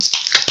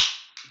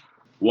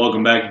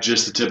Welcome back to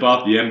Just the Tip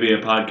Off, the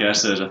NBA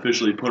podcast that has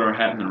officially put our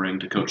hat in the ring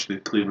to coach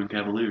the Cleveland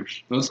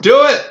Cavaliers. Let's do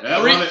it.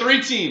 Yeah,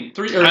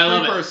 Three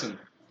person.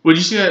 Would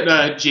you see that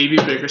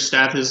JB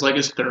Bickerstaff is like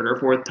his third or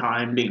fourth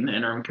time being the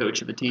interim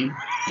coach of a team?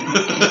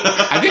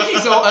 I think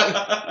he's all.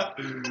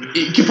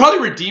 He could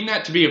probably redeem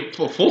that to be a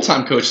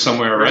full-time coach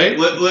somewhere, right?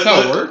 That's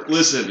how it works.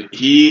 Listen,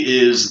 he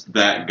is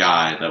that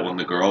guy that when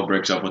the girl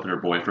breaks up with her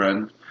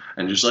boyfriend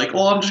and just like,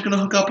 oh, I'm just going to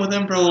hook up with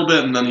him for a little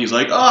bit. And then he's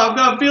like, oh, I've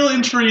got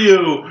feelings for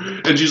you.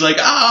 And she's like,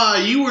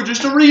 you were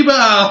just a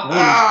rebound.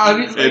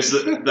 That's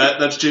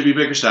JB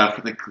Bickerstaff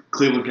for the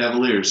Cleveland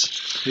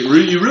Cavaliers.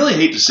 You really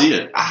hate to see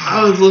it.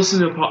 I was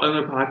listening to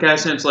another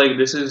podcast, and it's like,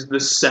 this is the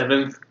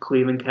 7th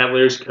Cleveland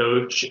Cavaliers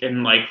coach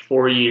in like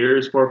 4 or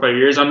 5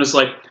 years. I'm just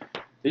like,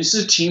 this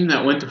is a team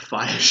that went to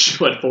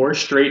 4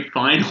 straight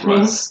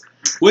finals.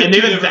 And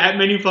they had that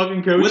many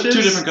fucking coaches? With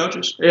 2 different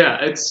coaches.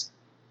 Yeah, it's...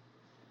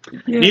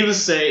 Yeah. Needless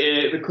to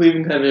say, the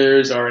Cleveland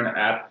Cavaliers are an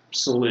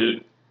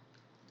absolute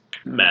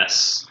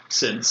mess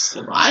since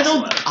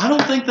LeBron left. I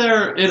don't think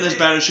they're in as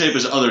bad a shape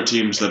as other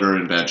teams that are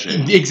in bad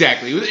shape.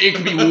 Exactly. It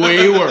could be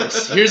way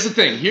worse. Here's the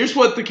thing. Here's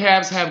what the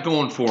Cavs have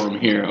going for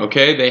them here,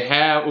 okay? They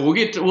have...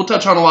 We'll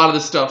touch on a lot of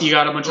this stuff. You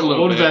got a bunch of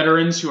old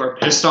veterans who are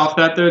pissed off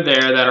that they're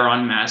there that are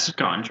on massive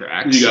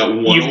contracts. You got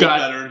one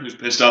veteran who's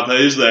pissed off that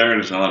he's there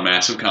and is on a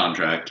massive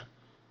contract.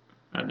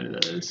 I know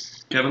that is...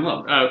 Kevin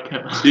Love. Oh,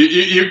 Kevin.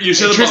 You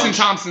said Tristan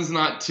Thompson's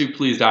not too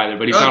pleased either,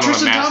 but he's not on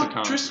a massive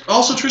contract.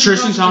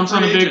 Tristan Thompson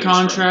on a big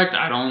contract.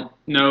 I don't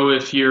know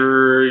if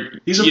you're...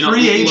 He's a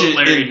free agent.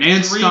 Larry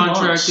Nance's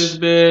contract is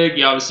big.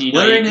 Yeah, obviously,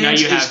 Larry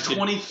Nance is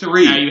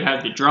 23. Now you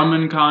have the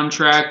Drummond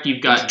contract.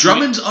 You've got...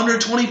 Drummond's under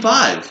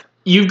 25.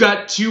 You've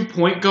got 2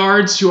 point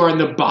guards who are in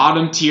the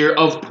bottom tier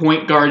of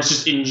point guards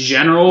just in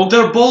general.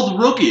 They're both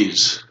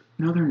rookies.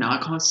 No, they're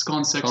not. Colin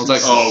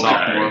Sexton's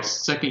sophomore.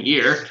 Second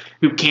year,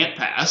 who can't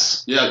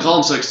pass. Yeah,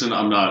 Colin Sexton,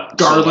 I'm not.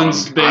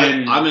 Garland's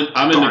been. I'm into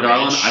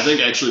Garland. I think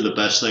actually the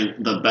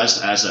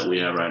best asset we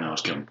have right now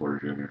is Kevin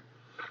Porter Jr.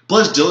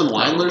 Plus, Dylan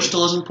Windler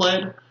still hasn't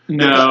played.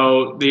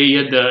 No, he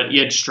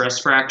had stress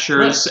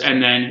fractures, right.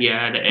 And then he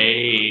had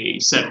a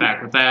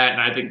setback with that,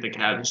 and I think the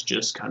Cavs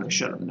just kind of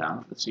shut him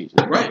down for the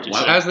season. Right,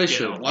 as they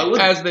should.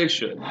 As they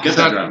should. Get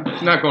that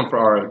draft. Not going for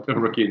our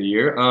rookie of the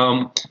year.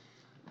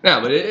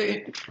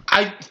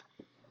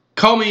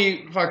 Call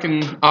me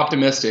fucking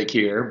optimistic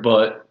here,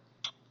 but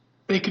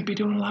they could be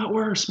doing a lot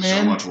worse,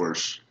 man. So much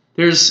worse.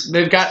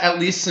 They've got at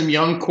least some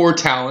young core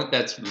talent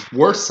that's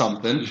worth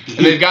something, and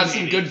they've got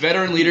some good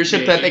veteran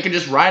leadership that they can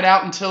just ride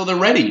out until they're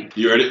ready.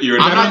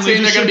 I'm not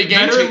saying they're going to be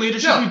game veteran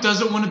leadership who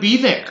doesn't want to be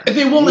there.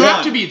 They won't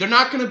have to be. They're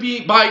not going to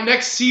be by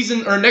next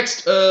season or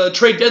next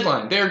trade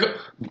deadline.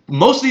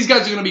 Most of these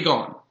guys are going to be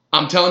gone.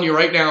 I'm telling you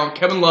right now,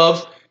 Kevin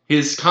Love,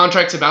 his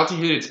contract's about to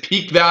hit its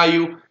peak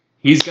value.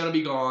 He's going to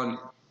be gone.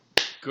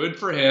 Good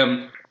for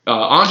him.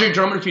 Andre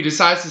Drummond, if he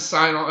decides to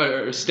sign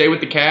or stay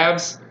with the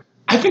Cavs,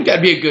 I think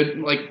that'd be a good,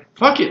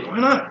 fuck it. Why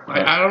not?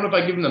 I don't know if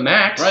I give him the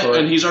max. Right,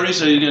 and he's already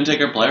said he's going to take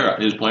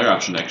his player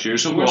option next year.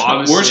 So worst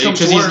comes to worst.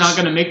 Because he's not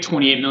going to make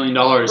 $28 million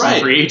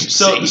in free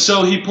agency.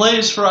 So he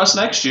plays for us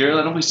next year.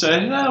 Then we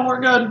say, we're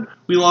good.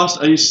 We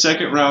lost a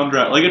second-round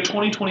draft, like a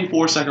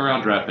 2024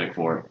 second-round draft pick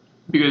for it.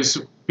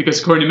 Because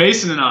according to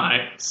Mason and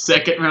I,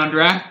 second-round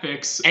draft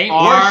picks ain't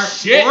are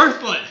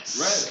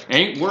worthless. Right.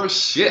 Ain't worth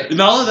shit. And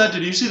all of that,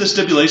 did you see the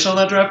stipulation on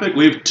that draft pick?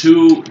 We have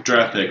 2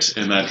 draft picks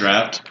in that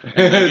draft,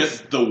 and they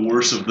get the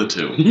worst of the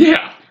 2.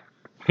 Yeah.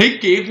 They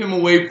gave him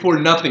away for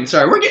nothing.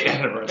 Sorry, we're getting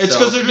ahead of ourselves. It's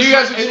because you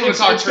guys want to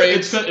talk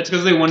trades. It's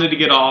because they wanted to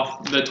get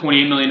off the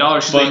 $28 million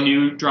because they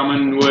knew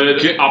Drummond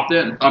would opt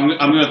in. I'm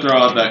going to throw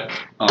out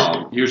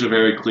that here's a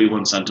very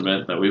Cleveland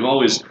sentiment that we've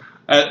always,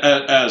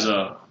 as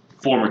a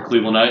former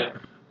Clevelandite,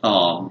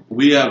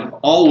 we have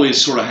always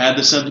sort of had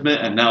the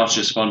sentiment, and now it's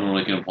just fun when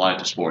we can apply it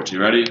to sports.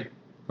 You ready?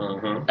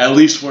 Uh-huh. At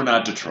least we're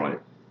not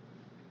Detroit.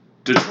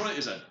 Detroit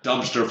is a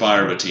dumpster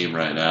fire of a team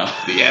right now.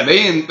 Yeah,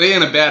 they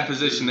in a bad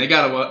position. They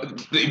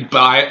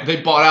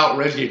bought out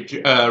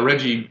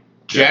Reggie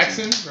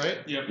Jackson, right?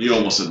 Yep. You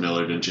almost said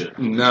Miller, didn't you?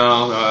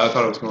 No, I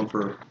thought I was going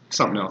for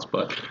something else.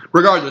 But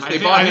regardless, they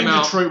bought him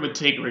out. Detroit would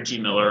take Reggie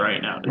Miller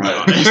right now, to be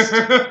honest.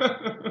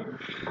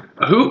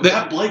 Who?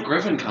 That Blake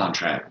Griffin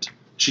contract.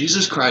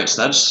 Jesus Christ,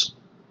 that's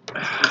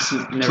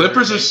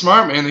Clippers are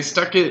smart, man. They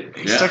stuck it.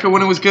 They stuck it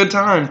when it was good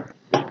time.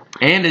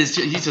 And he's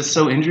just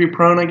so injury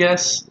prone, I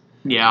guess.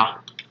 Yeah,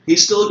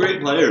 he's still a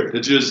great player.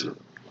 It's just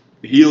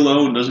he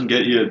alone doesn't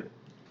get you.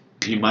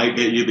 He might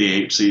get you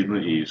the 8th seed in the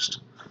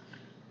East.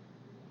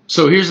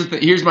 So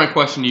here's my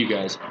question to you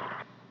guys.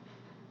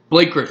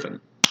 Blake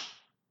Griffin,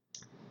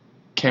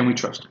 can we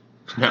trust him?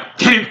 No.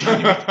 Can we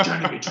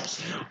trust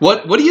him?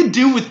 What do you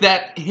do with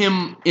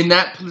him in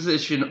that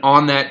position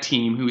on that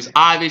team who's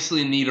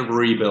obviously in need of a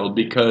rebuild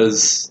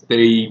because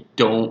they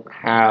don't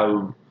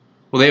have...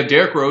 Well, they have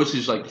Derrick Rose,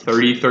 who's like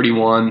 30,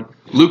 31.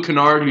 Luke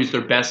Kennard, who's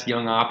their best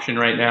young option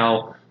right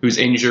now, who's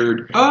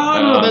injured.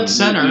 Oh, no, that's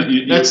center.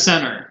 That's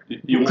center.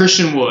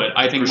 Christian Wood,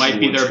 I think,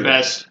 might be their too.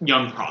 best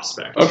young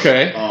prospect.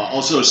 Okay.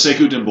 Also,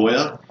 Sekou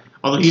Doumbouya.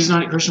 Although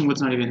Christian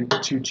Wood's not even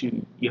too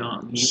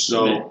young. He's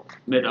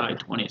mid-high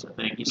 20s, I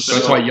think. So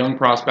that's why young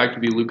prospect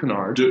would be Luke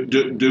Kennard. Do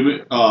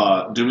me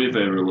a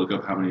favor. Look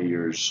up how many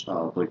years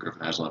Blake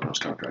Griffin has left on his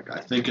contract.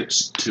 I think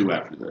it's 2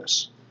 after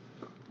this.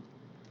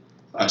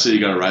 I say you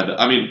got to ride that.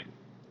 I mean,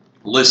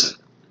 listen.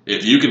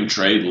 If you can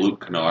trade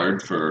Luke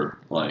Kennard for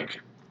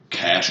like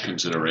cash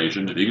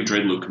consideration, if you can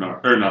trade Luke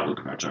Kennard or not Luke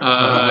Kennard,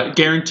 sorry,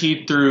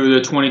 guaranteed through the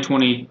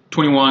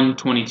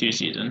 2021-22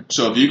 season.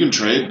 So if you can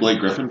trade Blake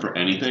Griffin for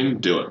anything,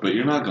 do it. But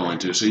you're not going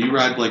to. So you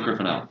ride Blake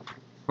Griffin out.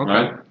 Okay.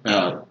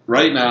 Right?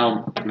 Right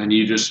now, and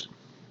you just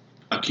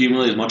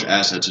accumulate as much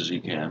assets as you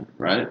can,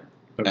 right?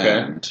 Okay.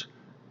 And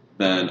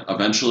then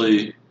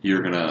eventually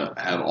you're going to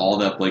have all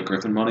that Blake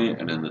Griffin money,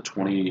 and in the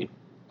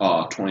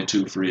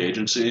 22 free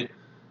agency,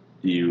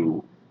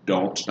 you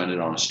don't spend it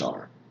on a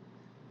star.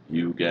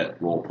 You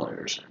get role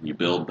players. You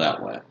build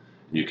that way.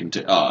 You can.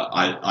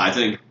 I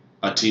think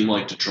a team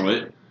like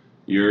Detroit,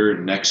 your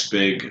next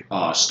big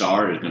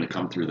star is going to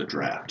come through the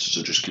draft.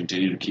 So just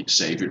continue to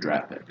save your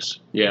draft picks.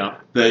 Yeah.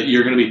 That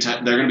you're going to be.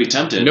 They're going to be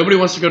tempted. Nobody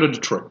wants to go to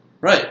Detroit.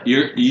 Right.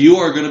 You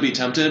are going to be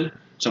tempted.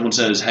 Someone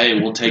says, "Hey,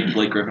 we'll take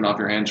Blake Griffin off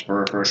your hands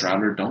for a first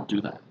rounder." Don't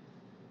do that.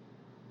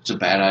 It's a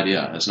bad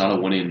idea. It's not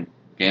a winning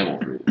gamble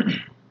for you.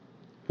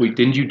 Wait,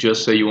 didn't you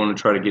just say you want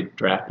to try to get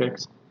draft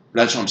picks?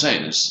 That's what I'm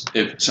saying. Is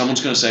if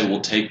someone's going to say, "We'll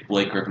take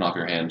Blake Griffin off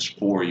your hands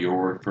for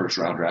your first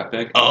round draft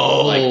pick,"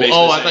 I saying,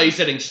 thought you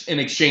said in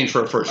exchange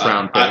for a first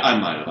round pick. I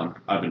might have.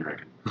 I've been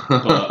drinking.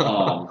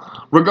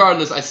 But,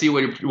 regardless, I see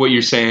what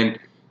you're saying.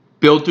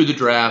 Build through the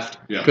draft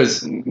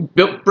because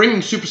bringing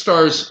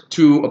superstars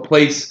to a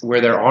place where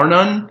there are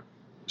none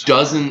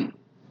doesn't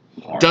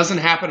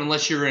happen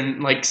unless you're in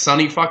like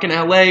sunny fucking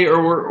LA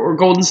or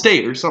Golden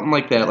State or something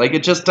like that. Like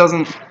it just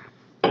doesn't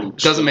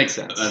make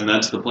sense. And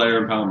that's the player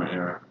empowerment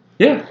era.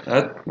 Yeah,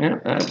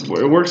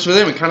 it works for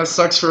them. It kind of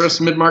sucks for us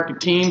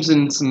mid-market teams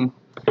in some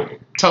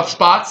tough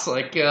spots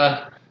like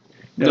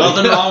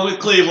nothing wrong with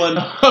Cleveland.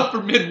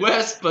 Upper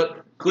Midwest,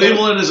 but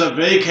Cleveland is a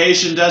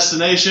vacation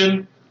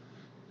destination.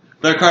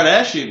 Their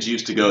Kardashians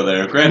used to go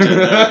there. Granted,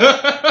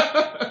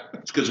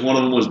 it's because one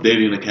of them was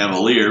dating a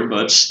Cavalier,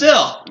 but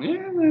still.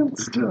 Yeah,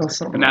 still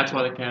something. And that's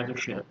why the Cavs are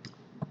shit.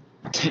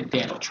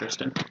 Damn it,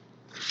 Tristan.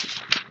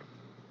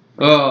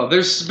 Oh,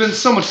 there's been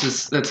so much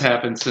that's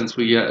happened since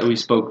we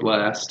spoke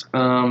last.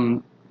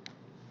 We'll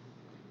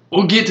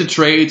get to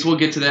trades. We'll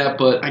get to that,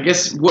 but I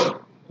guess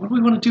what do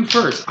we want to do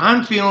first?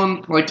 I'm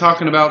feeling like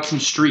talking about some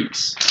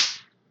streaks.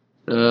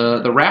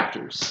 The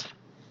Raptors.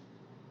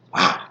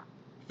 Wow.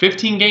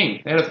 15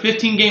 game. They had a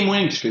 15-game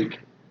winning streak.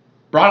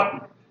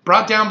 Brought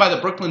down by the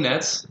Brooklyn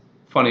Nets,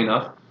 funny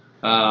enough.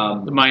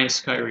 The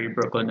minus Kyrie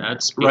Brooklyn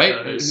Nets. Right.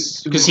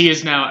 Because he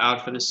is now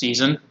out for the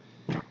season.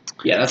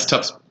 Yeah, that's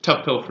tough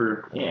pill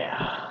for...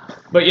 Yeah.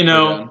 But, you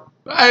know...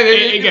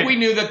 again, we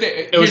knew that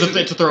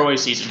it's a throwaway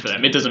season for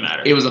them. It doesn't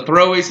matter. It was a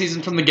throwaway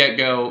season from the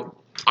get-go.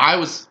 I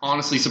was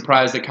honestly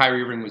surprised that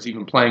Kyrie Irving was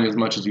even playing as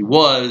much as he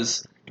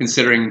was,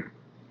 considering...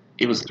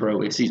 It was a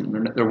throwaway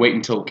season. They're waiting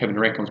until Kevin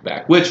Durant comes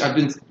back. Which I've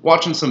been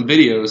watching some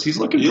videos. He's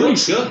looking pretty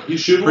good.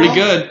 He's shooting pretty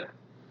good.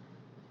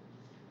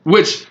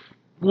 Which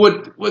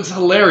what's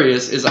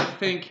hilarious is I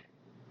think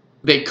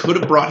they could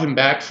have brought him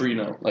back for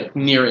like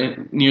near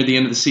the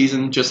end of the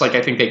season, just like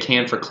I think they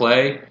can for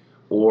Clay.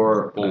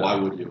 Or well, why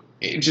would you?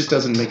 It just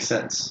doesn't make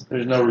sense.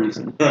 There's no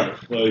reason. Right.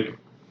 Like.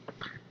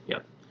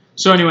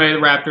 So anyway, the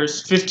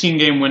Raptors,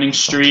 15-game winning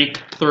streak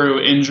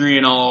through injury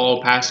and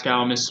all.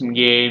 Pascal missed some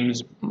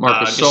games.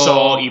 Marcus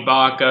Gasol,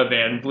 Ibaka,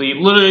 Van Vliet.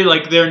 Literally,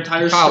 like, their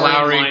entire starting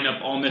Lowry.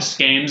 lineup all missed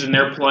games, and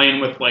they're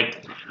playing with,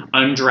 like,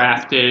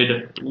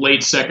 undrafted,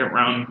 late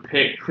second-round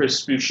pick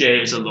Chris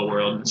Bouchers of the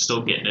world and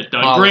still getting it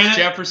done.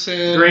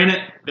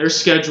 Granted, their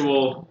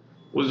schedule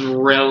was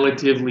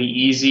relatively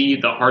easy.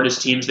 The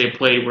hardest teams they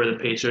played were the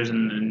Pacers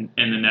and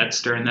the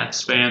Nets during that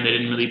span. They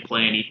didn't really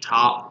play any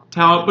top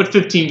talent, but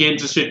 15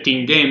 games is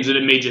 15 games, and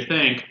it made you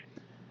think,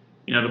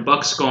 the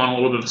Bucks go on a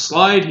little bit of a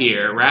slide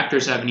here.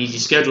 Raptors have an easy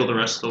schedule the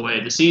rest of the way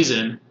of the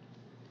season.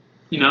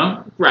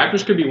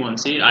 Raptors could be 1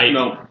 seed.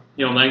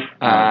 You don't think?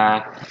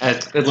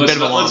 That's a bit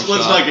of a long shot.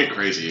 Let's not get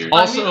crazy here.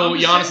 Also,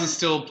 Giannis is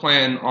still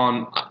playing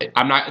on.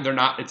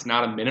 It's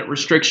not a minute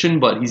restriction,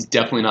 but he's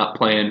definitely not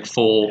playing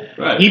full.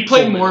 Right. He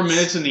played more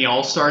minutes in the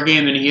All-Star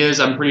game than he is,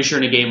 I'm pretty sure,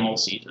 in a game all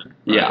season.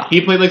 Right? Yeah. He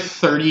played like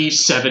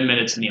 37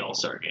 minutes in the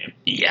All-Star game.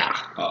 Yeah.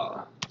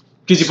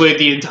 Because he played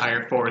the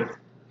entire fourth.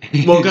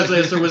 Well,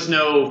 because there was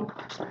no.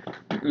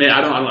 I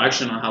don't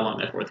actually know how long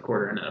that fourth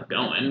quarter ended up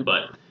going,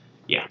 but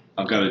yeah.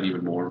 I've got an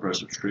even more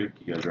impressive streak.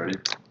 You guys ready?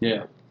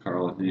 Yeah.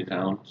 Karl-Anthony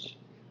Towns,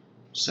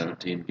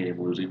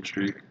 17-game losing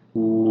streak.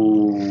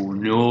 Ooh,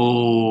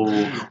 no.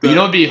 But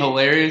it'd be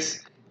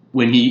hilarious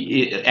when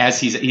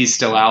he's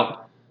still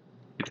out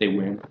if they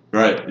win.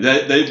 Right.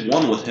 They've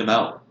won with him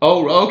out.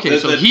 Oh, okay.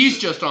 So he's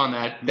just on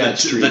that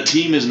streak. The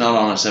team is not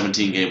on a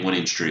 17-game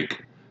winning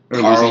streak.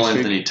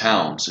 Karl-Anthony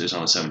Towns is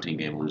on a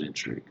 17-game losing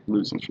streak.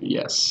 Losing streak,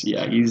 yes.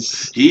 Yeah,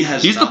 he's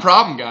the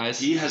problem, guys.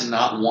 He has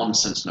not won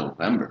since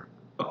November.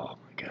 Oh,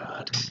 my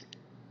God.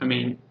 I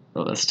mean...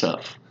 Oh, that's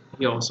tough.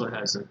 He also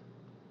has a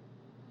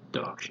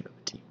dog shit of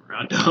a team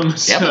around them.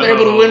 Yeah, but they're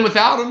able to win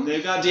without him.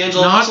 They've got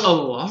D'Angelo Not a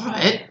Russell.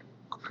 lot.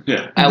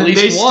 Yeah. At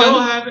least they one. still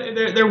have.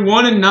 They're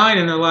 1-9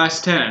 in their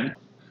last 10.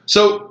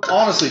 So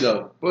honestly,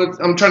 though,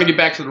 I'm trying to get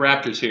back to the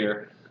Raptors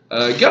here.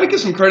 Got to give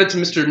some credit to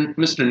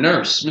Mr.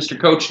 Nurse, Mr.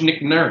 Coach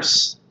Nick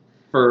Nurse,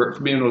 for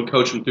being able to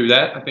coach him through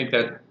that. I think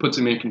that puts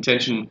him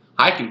in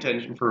high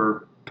contention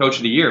for Coach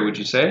of the Year. Would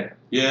you say?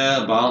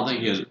 Yeah, but I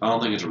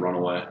don't think it's a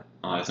runaway.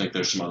 I think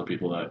there's some other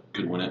people that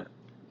could win it.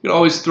 You could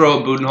always throw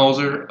a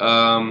Budenholzer.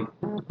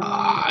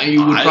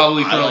 You would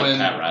probably throw I like in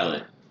Pat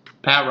Riley.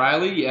 Pat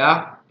Riley.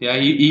 Yeah,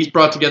 he's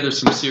brought together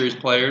some serious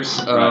players.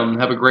 Right.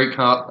 Have a great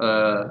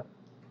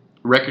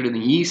record in the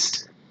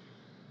East.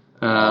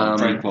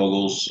 Frank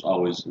Vogel's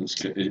always it's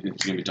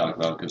gonna be talked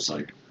about because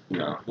the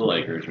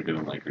Lakers are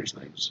doing Lakers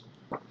things.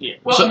 Yeah.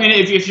 Well, So- I mean,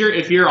 if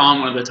you're on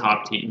one of the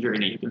top teams, you're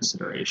going to need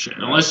consideration.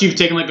 Unless you've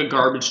taken a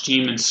garbage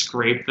team and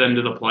scraped them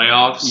to the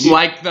playoffs.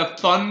 Like the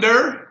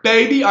Thunder,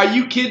 baby? Are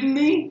you kidding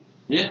me?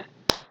 Yeah.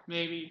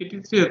 Maybe you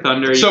could do the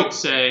Thunder. So- You could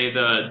say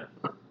the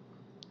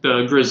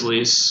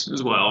Grizzlies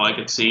as well. I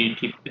could see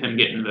him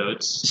getting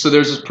votes. So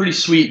there's this pretty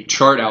sweet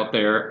chart out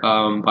there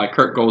by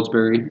Kirk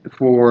Goldsberry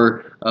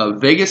for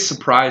Vegas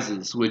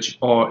surprises, which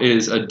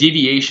is a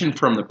deviation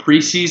from the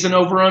preseason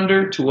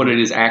over-under to what it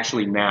is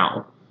actually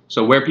now.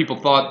 So where people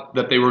thought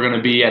that they were going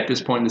to be at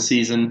this point in the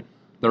season,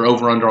 they're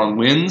over-under on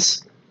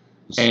wins.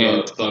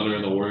 And Thunder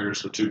and the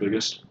Warriors, the two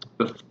biggest.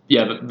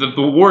 The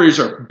Warriors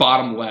are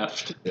bottom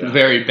left. Yeah.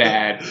 Very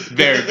bad.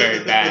 Very,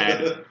 very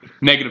bad.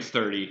 Negative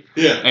 30.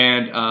 Yeah.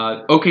 And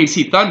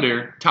OKC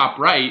Thunder, top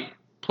right,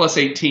 plus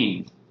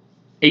 18.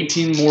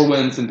 18 more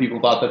wins than people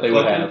thought that they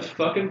would have.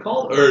 Fucking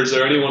called. Or is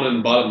there anyone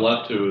in bottom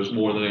left who is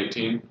more than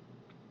 18?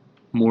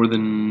 More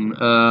than...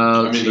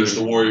 there's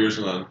the Warriors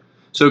and then.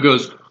 So it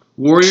goes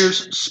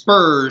Warriors,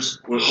 Spurs,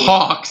 What-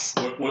 Hawks,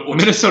 What's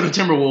Minnesota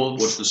Timberwolves.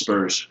 What's the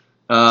Spurs?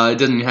 It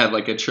doesn't have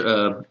like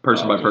a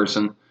person by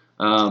person.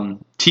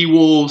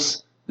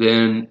 T-Wolves,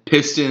 then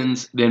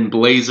Pistons, then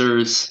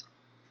Blazers,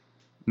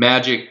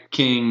 Magic,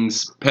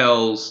 Kings,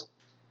 Pels,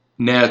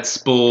 Nets,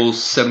 Bulls,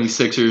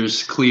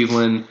 76ers,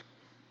 Cleveland,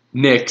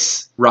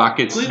 Knicks,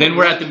 Rockets. Then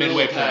we're at the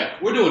midway point.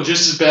 We're doing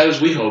just as bad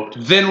as we hoped.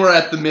 Then we're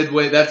at the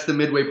midway. That's the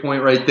midway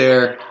point right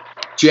there.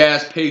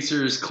 Jazz,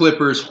 Pacers,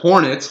 Clippers,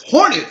 Hornets.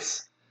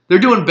 Hornets! They're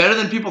doing better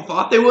than people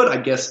thought they would, I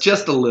guess,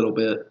 just a little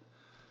bit.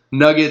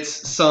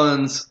 Nuggets,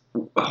 Suns,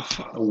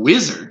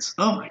 Wizards.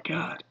 Oh, my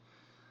God.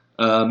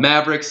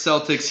 Mavericks,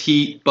 Celtics,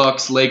 Heat,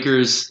 Bucks,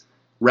 Lakers,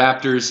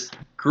 Raptors,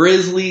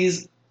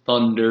 Grizzlies,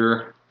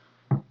 Thunder.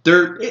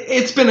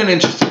 It's been an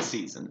interesting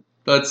season.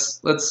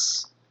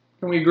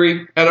 Can we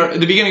agree? At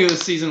the beginning of the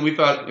season, we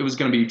thought it was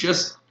going to be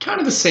just kind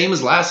of the same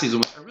as last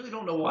season. I really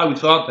don't know why we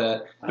thought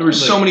that. There were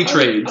so many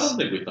trades. I don't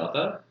think we thought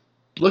that.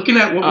 Looking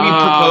at what we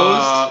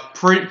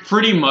proposed,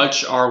 Pretty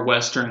much our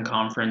Western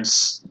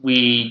Conference,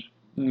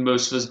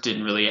 most of us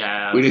didn't really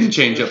have we didn't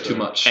change up too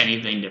much.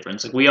 anything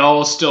different. Like we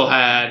all still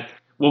had.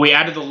 Well, we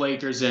added the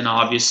Lakers in,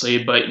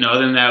 obviously, but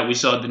other than that, we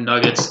still had the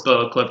Nuggets,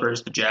 the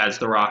Clippers, the Jazz,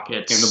 the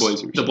Rockets, And the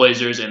Blazers. the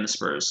Blazers, and the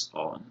Spurs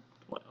all in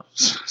the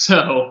playoffs.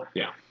 So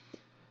Yeah.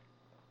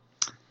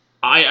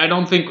 I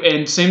don't think,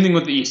 and same thing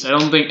with the East. I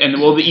don't think,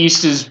 the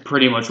East is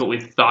pretty much what we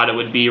thought it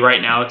would be.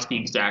 Right now, it's the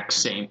exact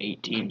same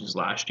 8 teams as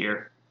last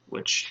year,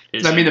 which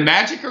is I mean, the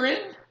Magic are in.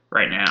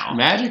 right now.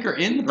 Magic are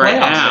in the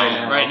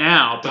playoffs Right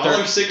now, but they're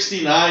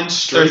 $1.69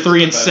 straight. they're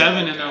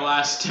 3-7 in their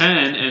last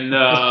 10, and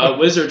the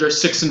Wizards are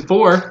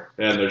 6-4.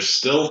 And they're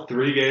still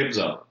 3 games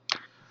up.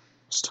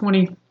 It's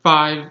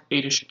 25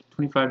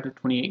 to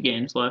 28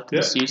 games left in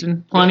the Yeah.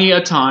 season. Plenty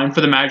of time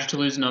for the Magic to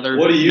lose another.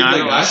 What do you 9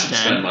 think of the I last should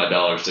 10. spend my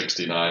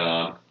 $1.69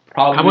 on?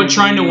 Probably, How about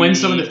trying to win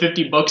some of the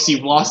 $50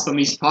 you've lost on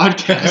these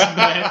podcast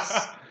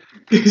bets?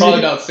 Probably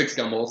about 6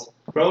 gumballs.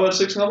 Probably about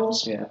 6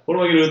 doubles? Yeah. What am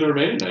I going to do with the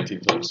remaining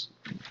 19 cents?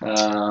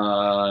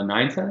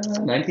 9 cents?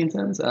 19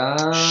 cents?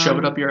 Shove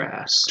it up your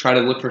ass. Try to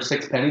look for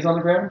 6 pennies on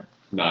the ground?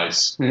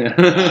 Nice. Yeah.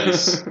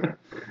 Nice.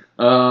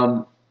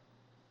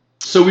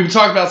 So we've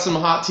talked about some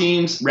hot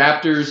teams,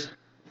 Raptors.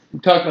 We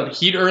talked about the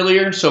Heat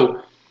earlier.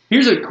 So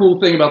here's a cool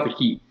thing about the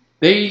Heat.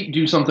 They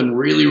do something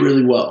really,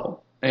 really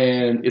well,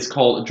 and it's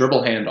called a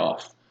dribble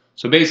handoff.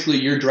 So basically,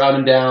 you're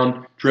driving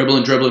down,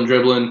 dribbling. Can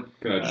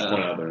I just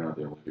point out they're not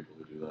the only people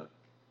who do that?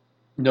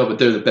 No, but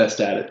they're the best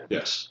at it.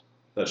 Yes,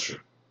 that's true.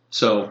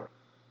 So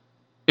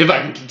if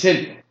I can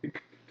continue,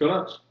 Go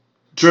nuts.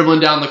 dribbling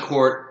down the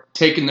court,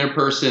 taking their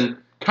person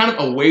kind of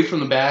away from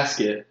the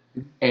basket,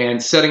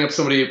 and setting up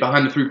somebody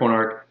behind the three-point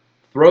arc,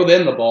 throw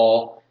them the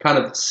ball, kind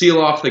of seal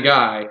off the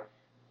guy,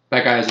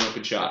 that guy has an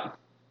open shot.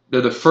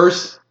 They're the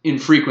first in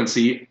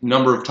frequency,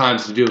 number of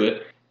times to do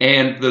it,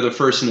 and they're the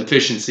first in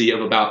efficiency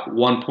of about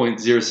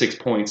 1.06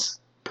 points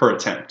per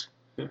attempt.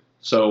 Yeah.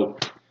 So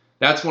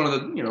that's one of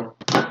the,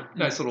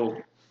 nice little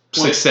It,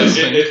 success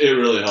things. it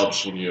really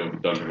helps when you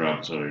have Duncan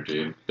Robinson on your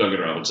team. Duncan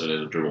Robinson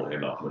is a dribble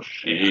handoff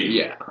machine.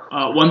 Yeah.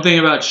 One thing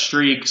about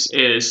streaks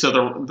is the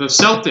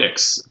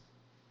Celtics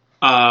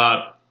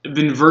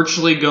been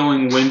virtually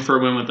going win for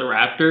win with the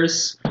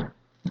Raptors,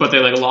 but they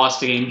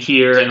lost a game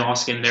here and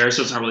lost a game there,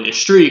 so it's not really a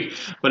streak.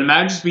 But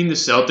imagine just being the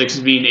Celtics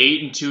and being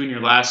 8-2 in your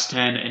last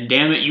 10, and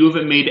damn it, you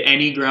haven't made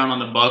any ground on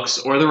the Bucks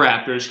or the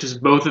Raptors because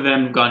both of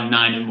them have gone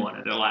 9-1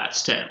 in their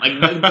last 10.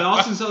 The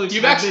Boston Celtics.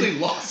 You've actually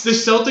lost. The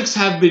Celtics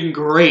have been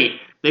great.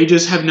 They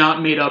just have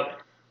not made up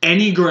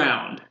any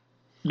ground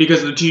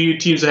because the two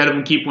teams ahead of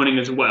them keep winning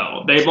as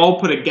well. They've all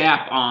put a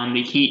gap on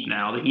the Heat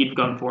now. The Heat have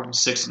gone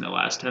 4-6 in their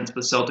last 10, but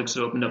the Celtics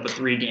have opened up a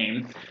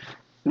 3-game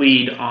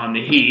lead on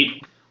the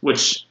Heat,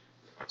 which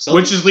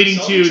is leading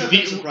to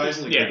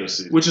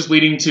which is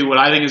leading to what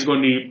I think is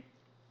going to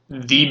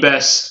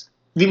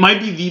be might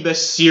be the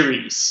best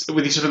series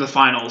with each other in the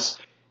finals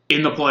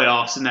in the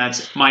playoffs, and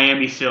that's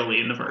Miami-Philly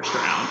in the first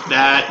round.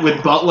 That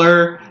with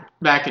Butler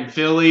back in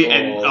Philly,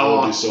 that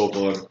would be so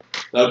fun.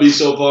 That'd be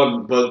so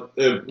fun, but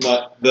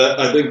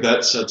I think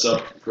that sets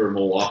up for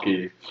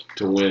Milwaukee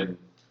to win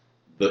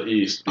the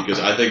East because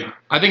I think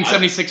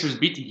 76ers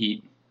beat the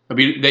Heat.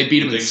 They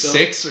beat them in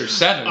 6 or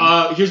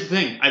 7. Here's the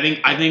thing. I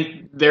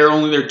think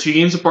they're 2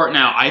 games apart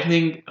now. I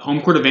think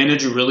home court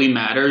advantage really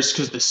matters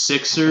because the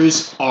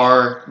Sixers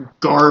are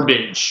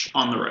garbage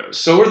on the road.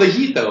 So are the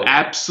Heat, though.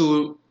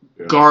 Absolute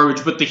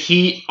garbage. But the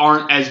Heat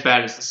aren't as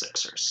bad as the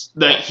Sixers.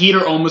 The Heat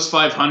are almost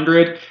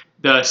 500.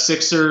 The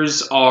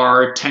Sixers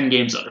are 10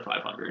 games under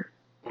 500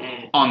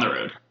 on the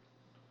road.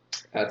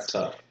 That's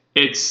tough.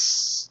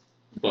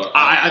 But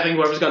I think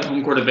whoever's got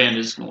home court advantage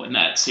is going to win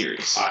that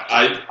series.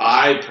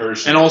 I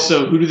personally... And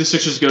also, who do the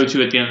Sixers go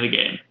to at the end of the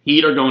game?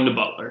 Heat are going to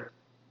Butler.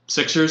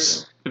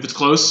 Sixers, if it's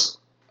close,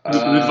 who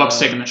the fuck's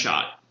taking the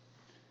shot?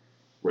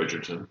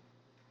 Richardson.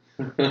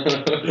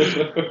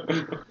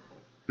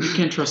 You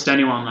can't trust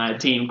anyone on that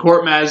team.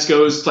 Court Maz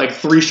goes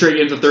 3 straight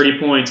games of 30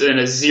 points and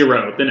a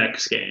 0 the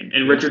next game.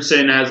 And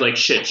Richardson has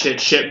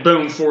shit,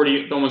 boom,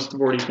 40, almost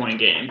 40-point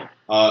game.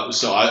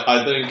 So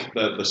I think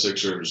that the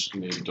Sixers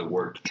need to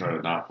work to try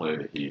to not play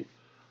the Heat.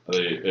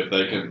 If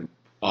they can,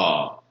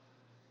 the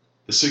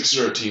Sixers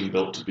are a team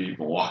built to beat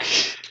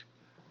Milwaukee.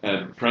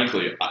 And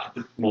frankly,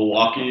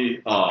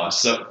 Milwaukee,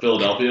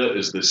 Philadelphia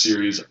is the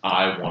series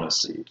I want to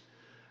see.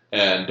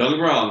 And don't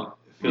get me wrong,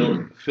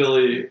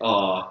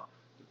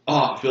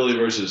 Philly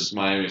versus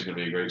Miami is going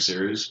to be a great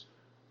series,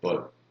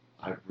 but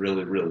I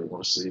really, really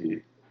want to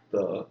see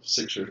the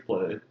Sixers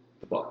play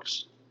the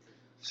Bucks.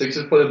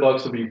 Sixers play the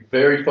Bucks will be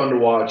very fun to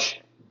watch.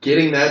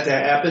 Getting that to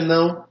happen,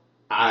 though,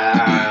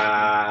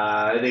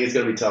 I think it's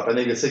going to be tough. I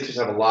think the Sixers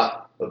have a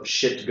lot of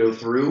shit to go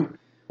through,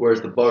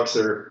 whereas the Bucks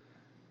are,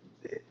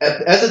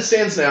 as it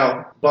stands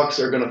now, Bucks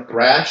are going to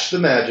thrash the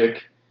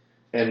Magic,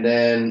 and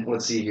then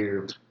let's see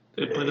here.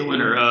 They play the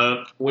winner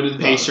of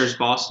Pacers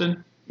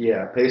Boston.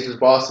 Yeah, Pacers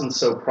Boston,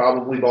 so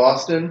probably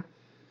Boston.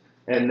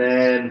 And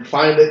then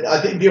finally,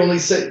 I think the only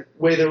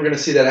way that we're going to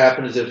see that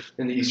happen is if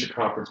in the Eastern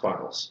Conference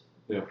Finals.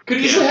 Yeah. Could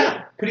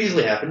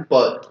easily happen,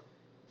 but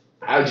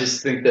I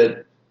just think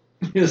that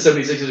the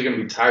 76ers are going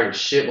to be tired of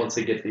shit once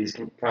they get to these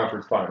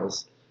conference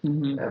finals,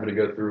 having to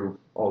go through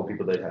all the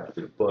people they'd have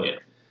to. But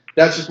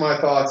that's just my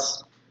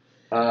thoughts.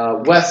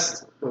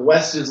 The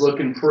West is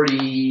looking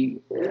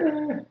pretty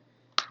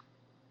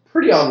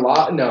on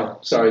lot. No,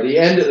 sorry,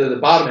 the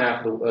bottom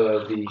half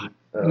of the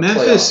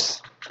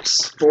Memphis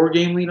playoffs.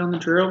 4-game lead on the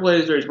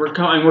Trailblazers. We're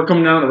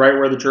coming down to right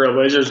where the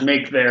Trailblazers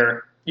make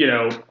their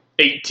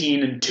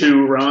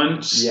 18-2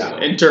 runs. Yeah.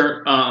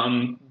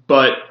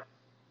 But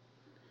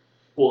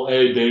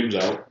Dame's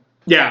out.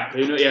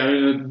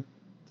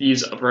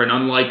 he's for an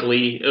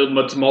unlikely.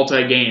 It's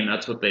multi-game.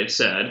 That's what they've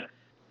said.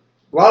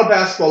 A lot of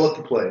basketball left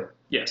to play.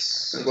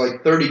 Yes.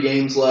 There's 30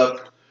 games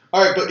left.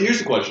 All right, but here's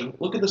the question.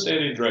 Look at the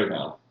standings right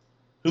now.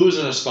 Who is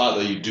in a spot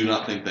that you do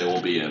not think they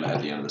will be in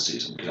at the end of the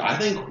season? Because I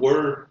think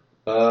we're...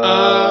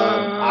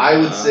 I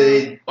would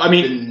say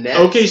the Nets,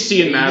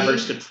 OKC and maybe?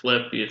 Mavericks could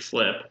flip,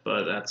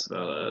 but that's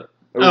about it.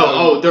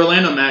 The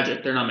Orlando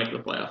Magic, they're not making the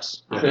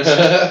playoffs.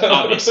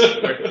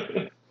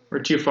 Obviously. We're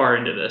too far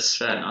into this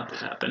for that not to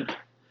happen.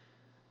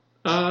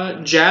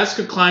 Jazz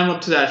could climb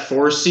up to that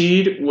 4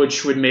 seed,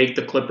 which would make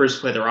the Clippers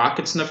play the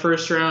Rockets in the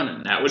first round,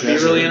 and that would be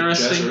really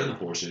interesting. Jazz are in the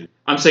 4 seed.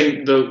 I'm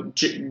saying the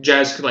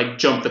Jazz could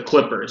jump the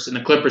Clippers, and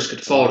the Clippers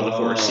could fall to the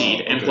 4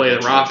 seed and play the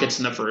Rockets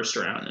in the first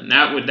round, and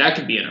that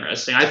could be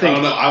interesting. I think. I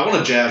don't know. I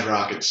want a Jazz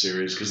Rockets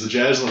series because the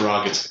Jazz and the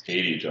Rockets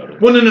hate each other.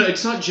 Well, no,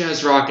 it's not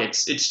Jazz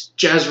Rockets. It's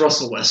Jazz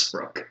Russell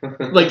Westbrook.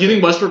 Do you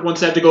think Westbrook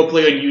wants to have to go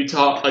play in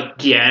Utah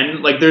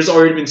again? There's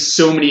already been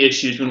so many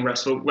issues when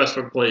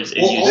Westbrook plays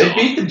in Utah. They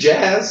beat the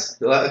Jazz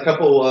a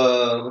couple.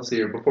 Let's see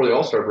here, before the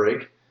All-Star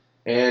break,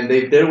 and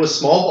they did it with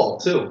small ball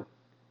too.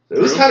 It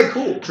was kind of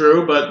cool.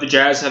 True, but the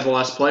Jazz have the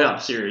last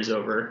playoff series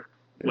over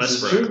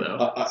Westbrook,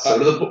 though. So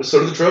do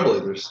the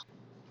Trailblazers.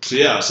 So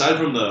yeah, aside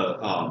from the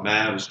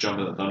Mavs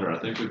jumping the Thunder, I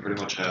think we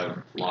pretty much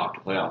have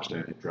locked playoff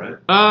standings, right?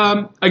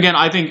 Again,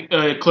 I think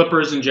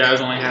Clippers and Jazz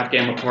only half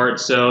game apart,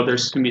 so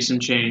there's going to be some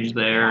change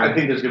there. I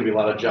think there's going to be a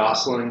lot of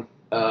jostling,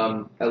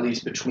 at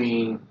least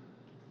between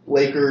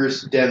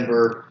Lakers,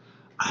 Denver.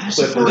 There's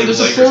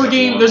a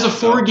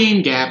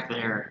 4-game gap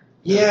there.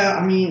 Yeah,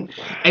 I mean,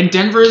 And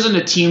Denver isn't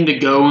a team to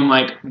go and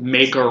like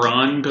make a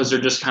run because they're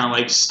just kind of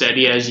like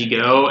steady as you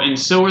go. And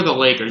so are the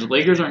Lakers. The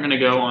Lakers aren't going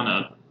to go on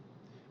a,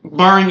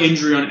 barring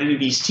injury on any of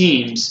these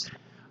teams.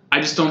 I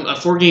just don't, a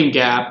 4-game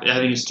gap, I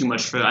think is too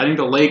much for that. I think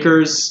the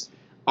Lakers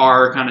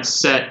are kind of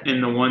set in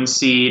the 1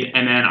 seed.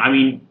 And then, I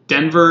mean,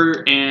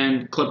 Denver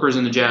and Clippers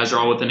and the Jazz are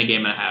all within a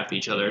game and a half of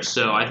each other.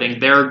 So I think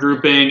they're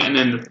grouping. And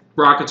then the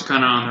Rockets are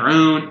kind of on their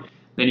own.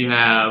 Then you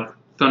have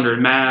Thunder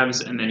and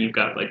Mavs. And then you've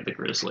got like the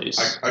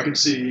Grizzlies. I can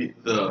see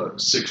the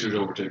Sixers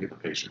overtaking the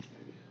Pacers,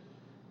 maybe.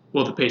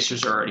 Well, the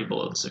Pacers are already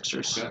below the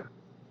Sixers. Okay.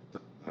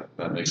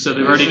 That makes So sense.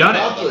 they've already done it.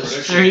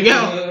 Accomplished. There you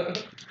go.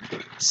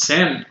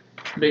 Sam,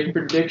 making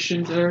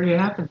predictions that already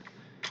happened.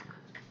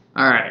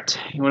 All right,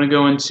 you want to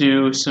go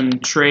into some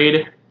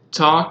trade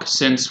talk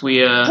since we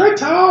Great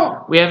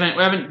talk. we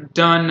haven't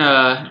done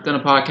a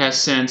podcast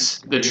since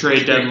the trade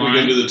We deadline.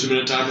 can do the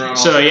 2-minute timer on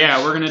So offense?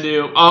 yeah, we're gonna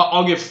do.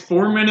 I'll give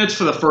 4 minutes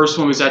for the first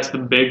one because that's the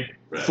big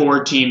Right.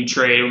 4-team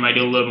trade. We might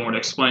do a little more to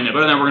explain it,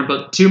 but then we're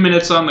gonna put 2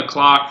 minutes on the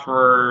clock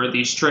for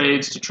these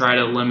trades to try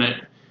to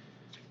limit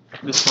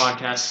this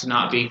podcast to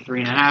not be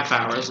 3.5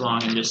 hours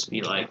long and just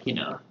be like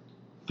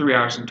 3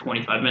 hours and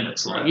 25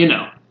 minutes long.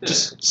 Right.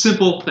 Just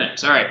simple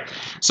things. All right.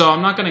 So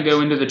I'm not going to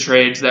go into the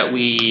trades that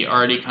we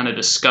already kind of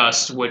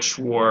discussed, which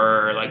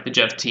were like the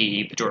Jeff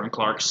Teague, the Jordan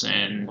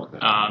Clarkson,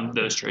 Okay.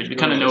 those trades. We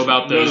kind of know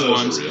about None of those are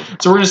ones. real.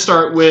 So we're going to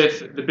start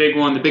with the big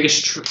one, the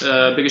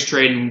biggest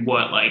trade in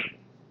what, like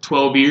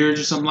 12 years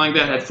or something like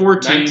that. Had 4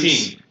 teams.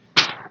 19.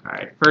 All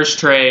right. First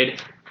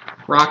trade,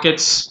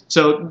 Rockets.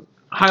 So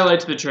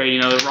highlights of the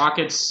trade. The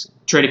Rockets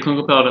traded Clint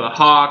Capella to the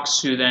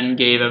Hawks, who then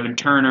gave Evan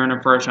Turner and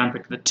a first-round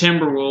pick to the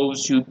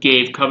Timberwolves, who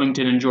gave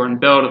Covington and Jordan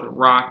Bell to the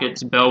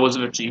Rockets. Bell was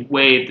eventually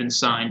waived and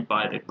signed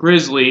by the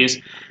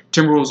Grizzlies.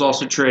 Timberwolves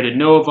also traded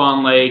Noah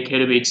Vonleh,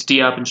 Keita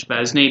Bates-Diop, and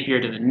Shabazz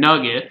Napier to the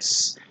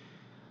Nuggets,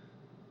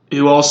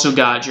 who also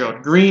got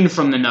Gerald Green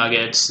from the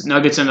Nuggets.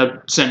 Nuggets ended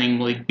up sending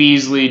Malik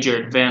Beasley,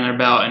 Jared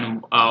Vanderbilt,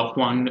 and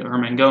Juan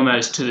Hernan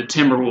Gomez to the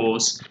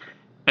Timberwolves.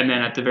 And then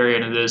at the very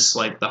end of this,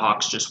 the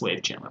Hawks just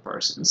waived Chandler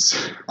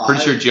Parsons.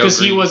 Pretty sure Joe Because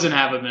he Green- wasn't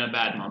having a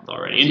bad month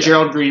already. And Yeah.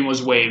 Gerald Green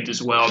was waived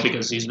as well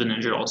because he's been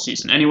injured all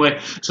season. Anyway,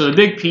 so the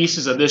big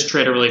pieces of this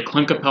trade are really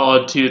Clint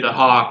Capella to the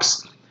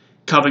Hawks,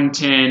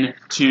 Covington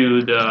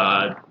to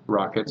the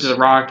Rockets.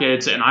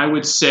 Rockets, and I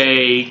would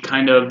say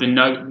kind of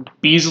the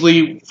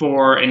Beasley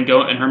and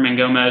Herman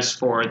Gomez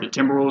for the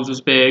Timberwolves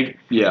was big.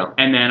 Yeah.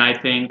 And then I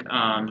think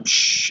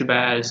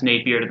Shabazz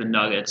Napier to the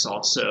Nuggets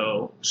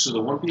also. So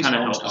the one piece Kinda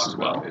I was helps as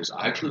talking about well. is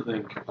I actually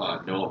think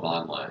Noah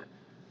Vonleh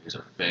is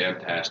a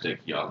fantastic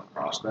young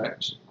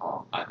prospect.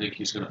 I think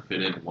he's going to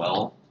fit in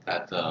well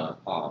at the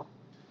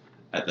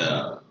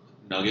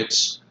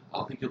Nuggets. I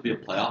don't think he'll be a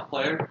playoff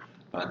player,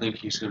 but I think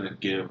he's going to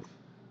give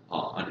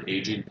an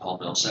aging Paul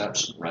Millsap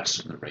some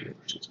rest in the regular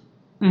season.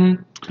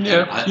 Mm-hmm.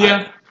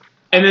 Yeah.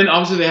 And then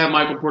obviously they have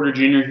Michael Porter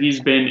Jr.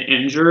 He's been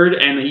injured,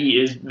 and he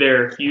is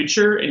their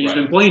future, and he's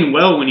Right. been playing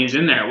well when he's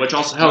in there, which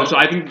also helps. So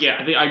I think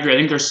I agree. I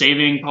think they're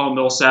saving Paul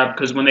Millsap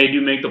because when they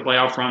do make the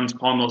playoff runs,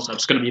 Paul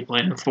Millsap's going to be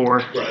playing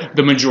for Right.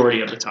 the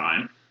majority of the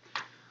time.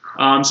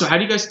 So how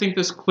do you guys think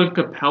this Clint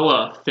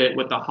Capella fit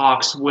with the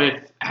Hawks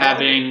with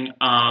having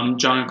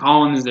John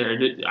Collins there?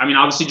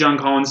 Obviously John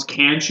Collins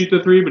can shoot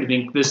the 3, but I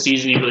think this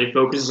season he really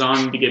focuses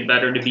on to get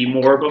better to be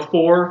more of a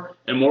 4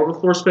 and more of a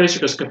floor spacer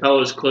because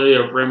Capella is clearly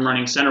a rim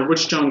running center,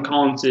 which John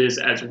Collins is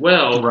as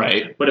well.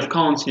 Right. But if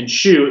Collins can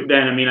shoot,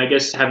 then I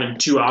guess having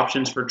 2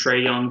 options for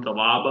Trae Young to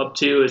lob up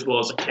to as well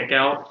as a kick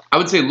out. I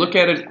would say look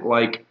at it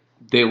like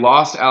they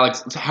lost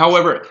Alex.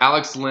 However,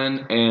 Alex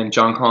Lynn and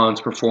John Collins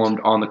performed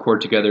on the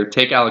court together.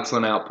 Take Alex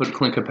Lynn out, put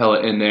Clint Capella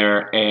in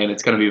there, and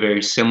it's going to be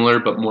very similar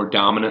but more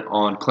dominant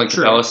on Clint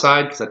Sure. Capella's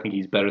side because I think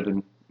he's better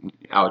than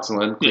Alex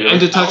Lynn. Yeah, and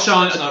to touch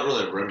on It's not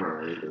really a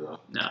rimmer either, though.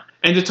 No.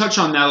 And to touch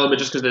on that a little bit,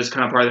 just because this is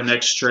kind of part of the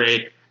next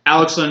trade,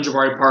 Alex Lynn,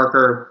 Jabari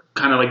Parker,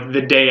 kind of like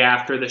the day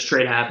after this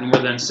trade happened,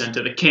 were then sent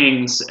to the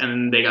Kings,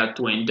 and they got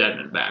Dwayne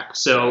Dedmon back.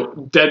 So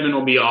Dedmon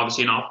will be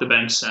obviously an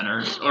off-the-bench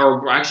center,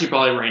 or actually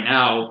probably right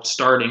now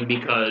starting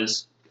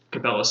because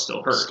Capella's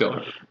still hurt.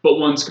 But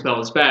once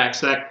Capella's back,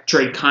 so that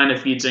trade kind of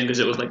feeds in because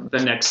it was like the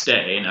next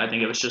day, and I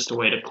think it was just a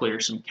way to clear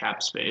some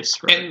cap space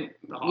for And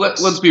the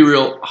Hawks. let's be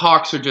real.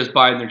 Hawks are just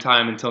biding their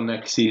time until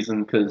next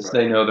season because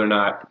they know they're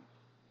not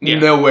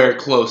nowhere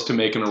close to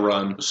making a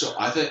run. So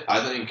I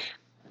think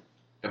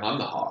if I'm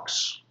the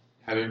Hawks,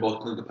 having both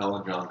Clint Capella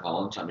and John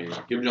Collins,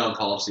 give John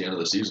Collins the end of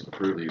the season to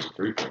prove that he's a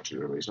 3-point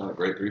shooter, but he's not a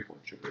great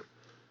 3-point shooter.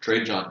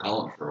 Trade John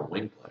Collins for a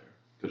wing player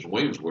because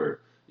wings were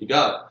you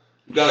got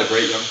a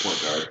great young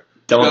point guard.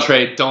 Don't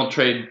trade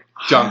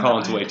John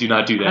Collins away. Do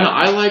not do I, that. know,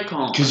 I like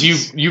Collins. Because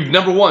you've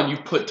number one,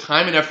 you've put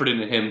time and effort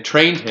into him,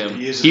 trained him.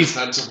 He is a He's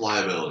defensive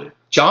liability.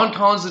 John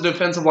Collins is a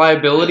defensive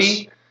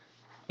liability.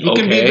 He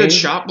can be a Okay. good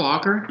shot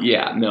blocker.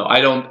 Yeah, no,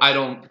 I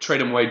don't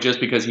trade him away just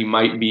because he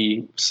might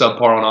be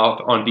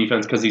subpar on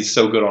defense because he's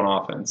so good on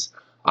offense.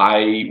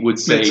 I would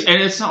say,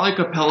 And it's not like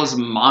Capella's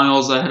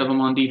miles ahead of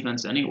him on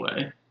defense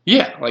anyway.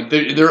 yeah, like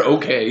they're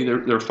okay,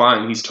 they're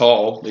fine. He's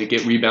tall. They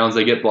get rebounds,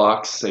 they get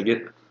blocks, they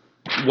get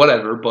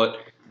whatever. But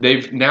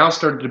they've now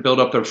started to build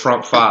up their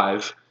front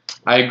five.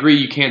 I agree.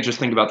 You can't just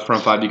think about the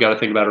front five. You got to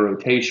think about a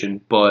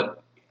rotation.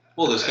 But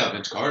Well, this got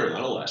Vince Carter.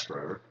 That'll last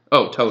forever.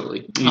 oh,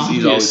 totally.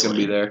 He's always going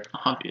to be there.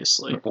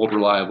 Obviously. Old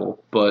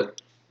reliable.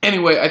 But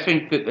anyway, I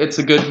think that it's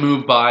a good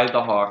move by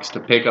the Hawks to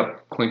pick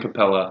up Clint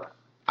Capella.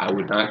 I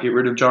would not get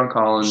rid of John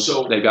Collins.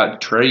 So- they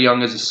got Trae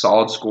Young as a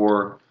solid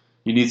scorer.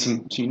 You need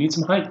some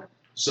height.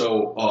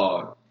 So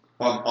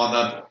on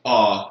that,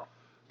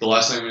 the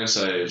last thing I'm going to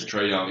say is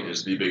Trae Young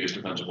is the biggest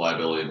defensive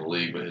liability in the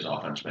league, but his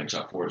offense makes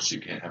up for it, so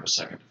you can't have a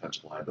second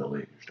defensive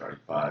liability in your starting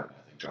five. And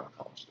I think John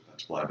Collins is a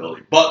defensive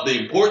liability. But the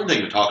important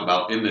thing to talk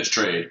about in this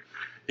trade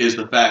is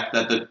the fact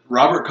that the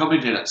Robert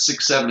Covington at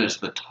 6'7" is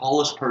the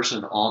tallest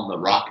person on the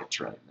Rockets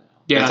right now.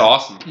 Yeah. That's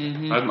awesome.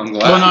 Mm-hmm. I'm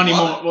glad. Well, not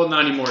anymore. Well,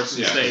 not anymore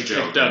since Yeah, they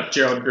Gerald picked up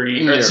Gerald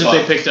Green, Yeah, or since but-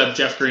 they picked up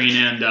Jeff Green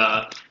and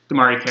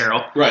DeMari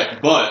Carroll.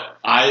 Right, but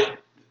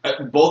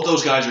both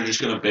those guys are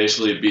just going to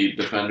basically be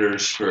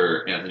defenders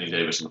for Anthony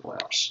Davis in the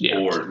playoffs, Yeah.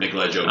 or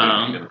Nikolai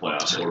Jokic in the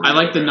playoffs. Or I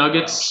like the Rudy Gobert in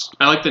Nuggets.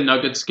 I like the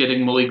Nuggets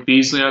getting Malik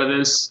Beasley out of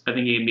this. I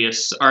think he can be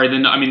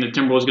the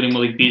Timberwolves getting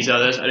Malik Beasley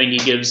out of this. I think he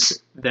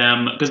gives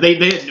them, because they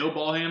had no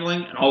ball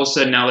handling, and all of a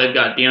sudden now they've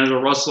got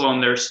D'Angelo Russell on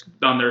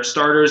their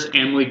starters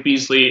and Malik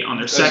Beasley on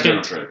their playoffs. That's a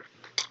second. different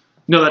trade.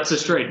 No, that's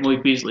this trade.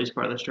 Malik Beasley is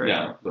part of this trade.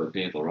 Yeah, but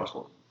D'Angelo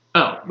Russell.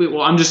 Oh,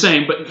 well, I'm just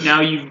saying. But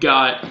now you've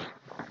got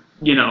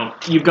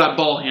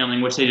ball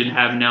handling, which they didn't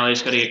have. And now they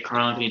just got to get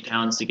Karl Anthony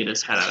Towns to get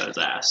his head out of his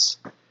ass.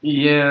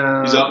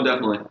 Yeah. He's up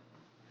indefinitely.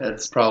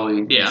 That's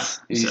probably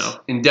he's so.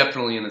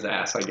 indefinitely in his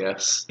ass, I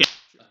guess.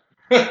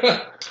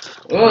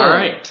 All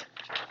right.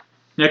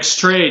 Next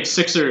trade: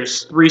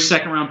 Sixers 3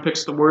 second-round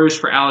picks to the Warriors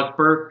for Alec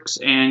Burks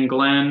and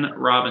Glenn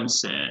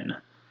Robinson.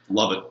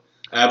 Love it.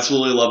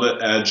 Absolutely love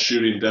it. Adds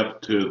shooting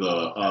depth to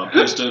the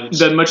Pistons.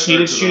 The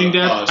much-needed Or to shooting the,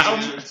 depth.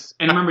 Sixers.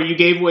 And remember, you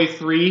gave away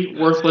 3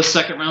 worthless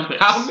second-round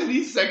picks. How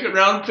many second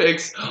round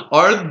picks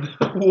are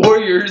the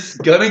Warriors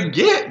gonna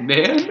get,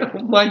 man?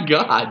 Oh my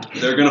god.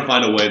 They're going to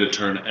find a way to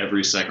turn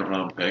every second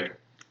round pick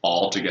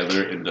all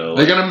together into.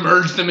 They're gonna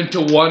merge them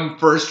into one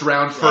first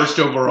round, first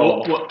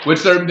overall,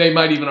 which they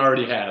might even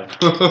already have.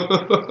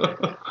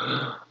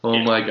 Oh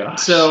my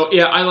gosh. So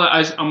yeah,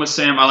 I'm with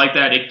Sam. I like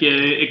that.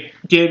 It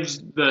gives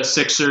the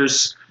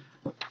Sixers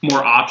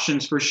more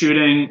options for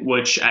shooting,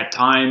 which at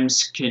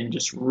times can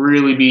just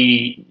really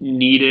be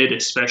needed,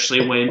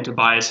 especially when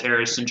Tobias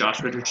Harris and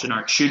Josh Richardson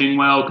aren't shooting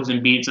well, because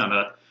Embiid's not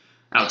an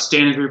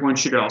outstanding three-point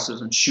shooter, also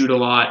doesn't shoot a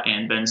lot,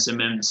 and Ben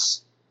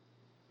Simmons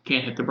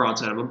can't hit the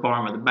broadside of a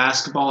barn with a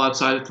basketball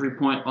outside the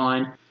three-point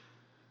line,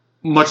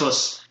 much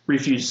less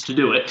refuses to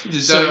do it. He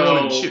just doesn't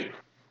want to shoot.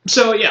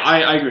 So yeah,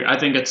 I agree. I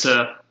think it's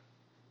a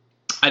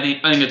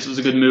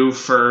good move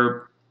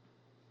for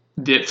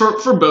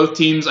both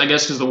teams, I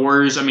guess, because the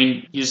Warriors, I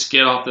mean, you just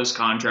get off those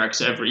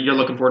contracts you're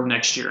looking forward to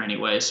next year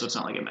anyway, so it's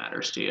not like it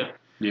matters to you.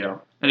 Yeah.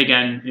 And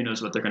again, who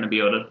knows what they're going to be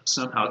able to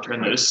somehow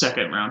turn those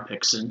second round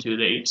picks into.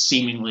 They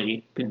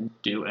seemingly can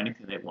do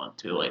anything they want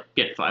to, like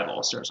get 5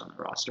 All-Stars on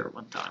the roster at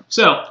one time.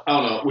 So I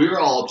don't know. We were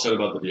all upset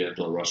about the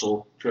D'Angelo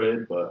Russell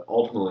trade, but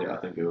ultimately I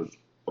think it was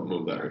a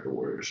move that hurt the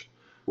Warriors.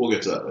 We'll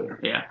get to that later.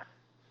 yeah.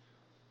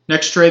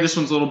 Next trade, this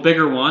one's a little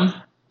bigger one.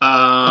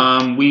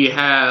 We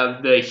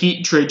have the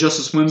Heat trade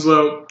Justice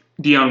Winslow,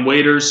 Dion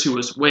Waiters, who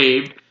was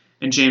waived,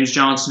 and James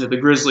Johnson to the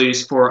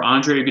Grizzlies for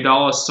Andre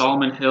Iguodala,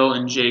 Solomon Hill,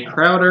 and Jay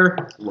Crowder.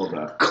 Love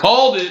that.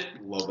 Called it.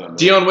 Love that. Move.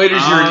 Dion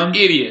Waiters, you're an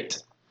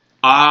idiot.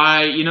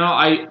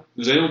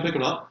 Does anyone pick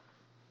him up?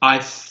 I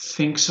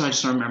think so. I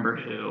just don't remember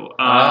who.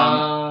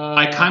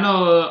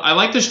 I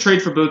like this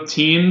trade for both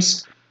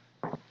teams.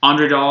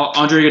 Andre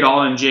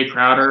Iguodala and Jay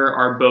Crowder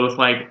are both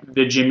like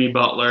the Jimmy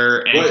Butler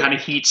and kind of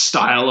Heat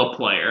style of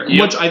player,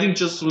 which I think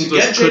just Winslow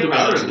could have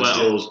been as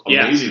well.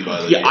 Amazing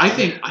by the Yeah, I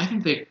think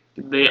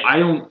they.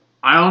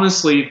 I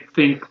honestly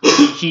think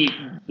the Heat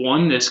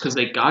won this because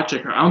they got Jay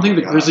Crowder. I don't think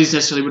the Grizzlies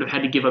necessarily would have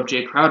had to give up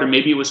Jay Crowder.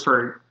 Maybe it was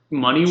for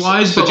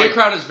money-wise. So but Jay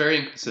Crowder is very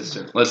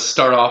inconsistent. Let's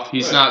start off.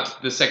 He's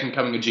not the second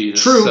coming of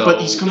Jesus. True, so.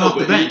 but he's coming off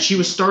the bench. He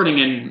was starting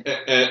in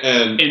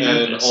And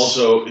Memphis.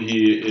 also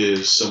he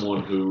is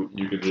someone who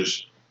you could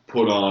just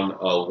put on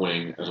a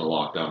wing as a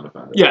lockdown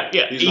defender. Yeah.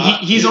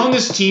 He's On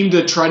this team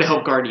to try to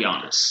help guard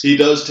Giannis. He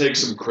does take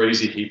some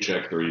crazy heat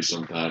check threes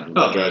sometimes, and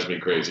that drives me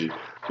crazy.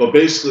 But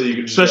basically, you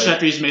can just Especially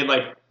after he's made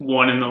like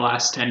 1 in the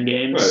last 10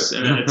 games,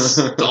 and then it's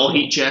all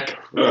heat check.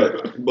 Right,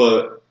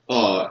 but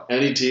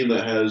any team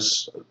that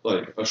has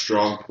like a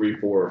strong 3,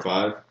 4, or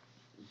 5,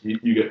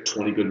 you get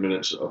 20 good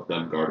minutes of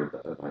them guarded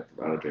out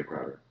of Jay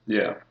Crowder.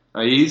 Yeah.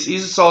 He's a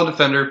solid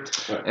defender,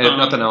 Right. and if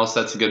nothing else,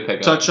 that's a good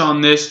pickup. Touch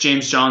on this: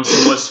 James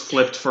Johnson was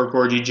flipped for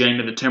Gorgie Jang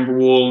to the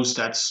Timberwolves.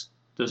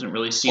 Doesn't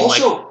really seem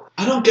Also,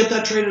 I don't get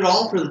that trade at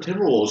all for the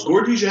Timberwolves.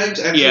 Gorgie Jang's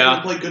actually going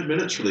to play good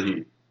minutes for the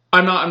Heat.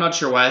 I'm not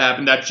sure why it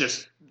happened. That's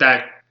just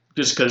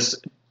because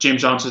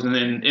James Johnson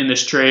in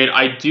this trade.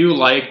 I do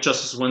like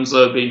Justice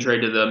Winslow being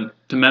traded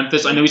to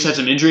Memphis. I know he's had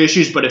some injury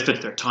issues, but it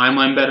fits their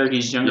timeline better.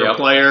 He's a younger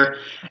player,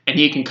 and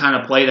he can kind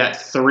of play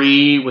that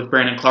 3 with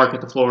Brandon Clark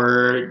at the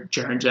floor,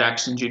 Jaren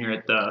Jackson Jr.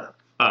 at the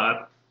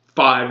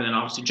 5, and then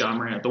obviously John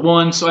Moran at the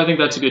 1. So I think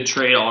that's a good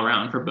trade all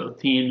around for both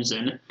teams.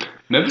 And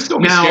Memphis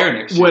gonna be scared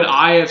next year. would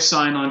I have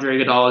signed Andre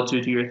Iguodala to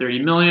a 2-year,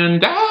 $30 million?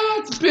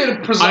 That's a bit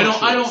of presumptuous.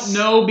 I don't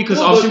know because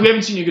obviously we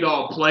haven't seen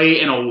Iguodala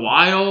play in a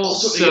while.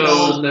 Also,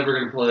 Iguodala's never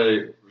going to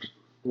play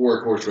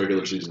workhorse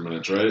regular season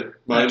minutes, right?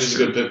 Miami's a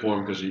good fit for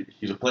him because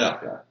he's a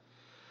playoff guy.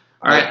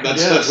 All right,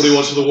 That's what he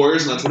wants for the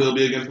Warriors, and that's what he'll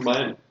be again for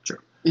Miami. Sure.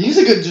 He's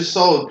a good, just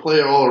solid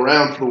player all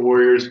around for the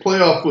Warriors.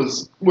 Playoff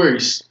was where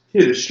he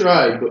hit his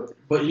stride,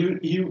 But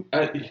if you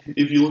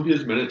look at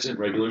his minutes in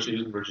regular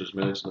season versus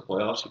minutes in the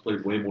playoffs, he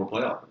played way more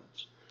playoff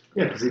minutes.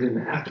 yeah, because he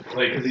didn't have to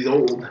play because he's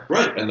old.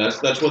 Right, and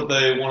that's what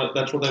they want.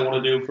 That's what they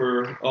want to do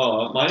for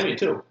Miami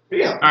too.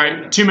 Yeah. all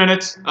right, 2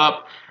 minutes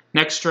up.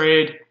 Next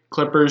trade.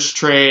 Clippers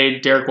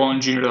trade Derek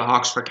Walton Jr. to the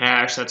Hawks for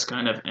cash. That's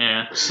kind of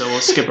so we'll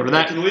skip over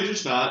that. Can we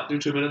just not do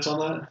 2 minutes on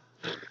that?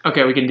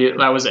 Okay, we can do it.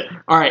 That was it.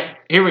 All right,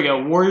 here we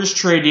go. Warriors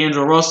trade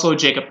D'Angelo Russell,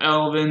 Jacob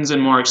Evans, and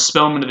Mark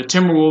Spellman to the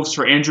Timberwolves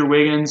for Andrew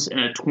Wiggins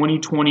and a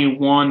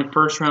 2021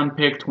 first-round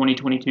pick,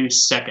 2022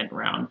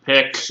 second-round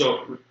pick.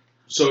 So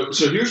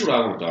here's what I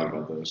want to talk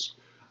about this.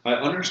 I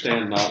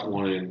understand not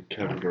wanting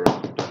Kevin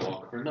Durant to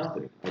walk for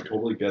nothing. I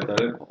totally get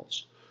that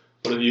impulse.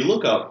 But if you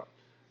look up,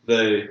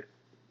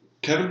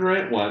 Kevin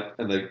Durant went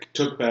and they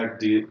took back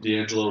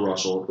D'Angelo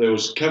Russell. There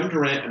was Kevin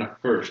Durant and a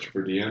first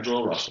for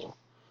D'Angelo Russell,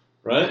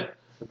 right?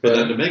 But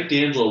then to make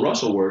D'Angelo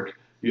Russell work,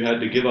 you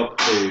had to give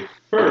up a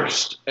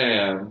first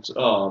and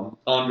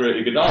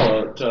Andre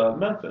Iguodala to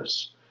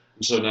Memphis.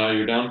 And so now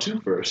you're down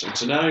 2 firsts. And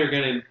so now you're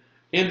getting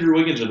Andrew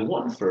Wiggins and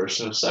 1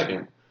 first and a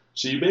second.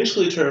 So you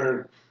basically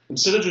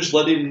instead of just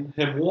letting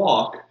him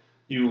walk,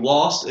 you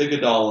lost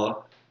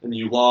Iguodala and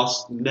you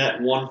lost net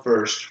 1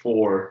 first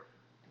for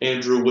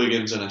Andrew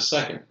Wiggins and a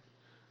second.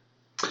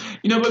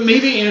 But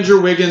maybe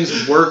Andrew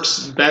Wiggins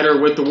works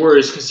better with the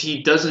Warriors because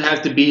he doesn't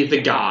have to be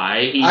the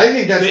guy. I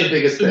think that's the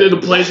biggest thing. The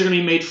plays are going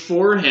to be made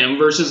for him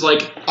versus I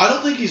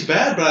don't think he's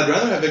bad, but I'd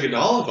rather have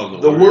Iguodala if I'm the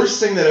The Warriors. worst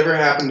thing that ever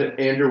happened to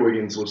Andrew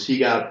Wiggins was he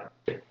got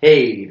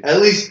paid, at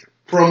least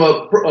from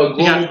a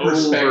global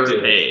perspective.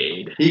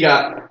 Overpaid. He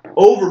got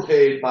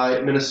overpaid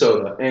by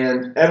Minnesota,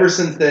 and ever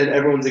since then,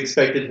 everyone's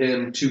expected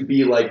him to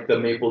be like the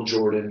Maple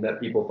Jordan that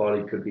people thought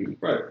he could be.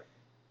 Right.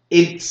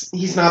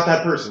 He's not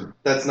that person.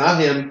 That's not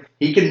him.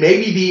 He can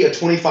maybe be a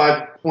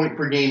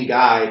 25-point-per-game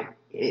guy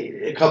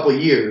a couple of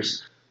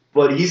years,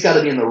 but he's got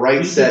to be in the right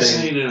He's been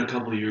setting. saying in a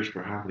couple of years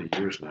for how many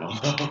years now?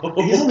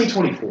 He's only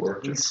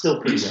 24. He's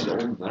still pretty He's young.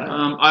 older than that.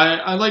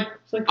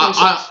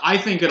 I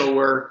think it'll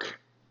work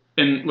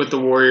with the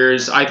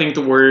Warriors. I think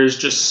the Warriors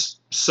just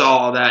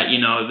saw that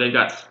they've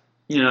got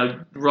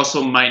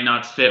Russell might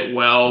not fit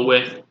well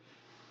with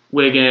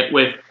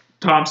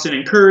Thompson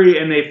and Curry,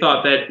 and they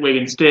thought that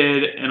Wiggins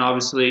did, and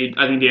obviously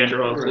I think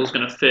D'Angelo Russell is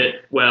going to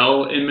fit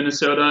well in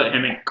Minnesota.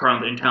 Him and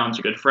Karl-Anthony Towns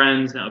are good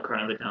friends. Now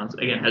Karl-Anthony Towns,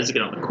 again, has to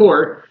get on the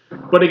court,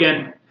 but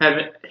again,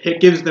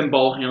 it gives them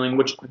ball handling,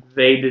 which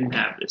they didn't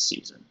have this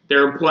season.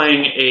 They're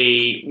playing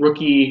a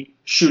rookie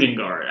shooting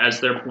guard as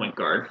their point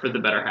guard for the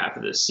better half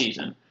of this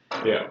season.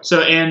 Yeah.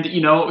 So, and,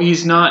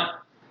 he's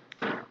not,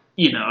 I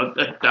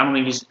don't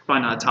think he's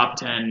probably not a top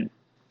 10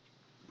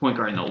 point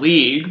guard in the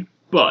league,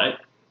 but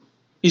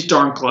he's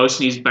darn close,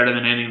 and he's better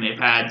than anything they've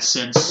had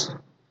since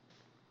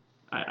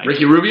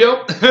Ricky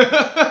Rubio?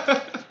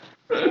 Yeah,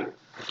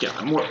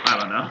 I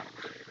don't know.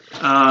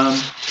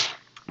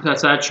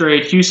 That's that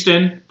trade.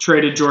 Houston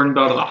traded Jordan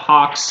Bell to the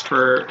Hawks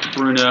for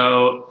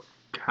Bruno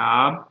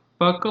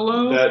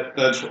Caboclo.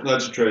 That's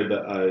a trade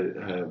that I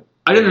have.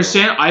 I didn't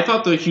understand. I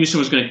thought the Houston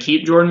was going to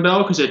keep Jordan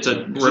Bell because it's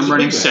a rim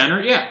running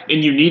center. Yeah,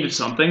 and you needed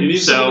something. You need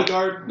so someone to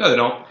guard? No, they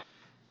don't.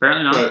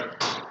 apparently not. Right.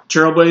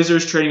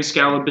 Trailblazers trading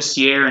Scala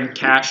Bissiere and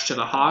cash to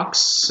the Hawks,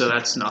 so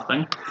that's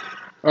nothing.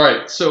 All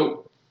right,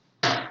 so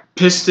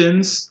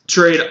Pistons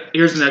trade.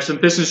 Here's the next one.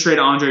 Pistons trade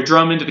Andre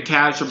Drummond to the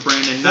Cavs for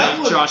Brandon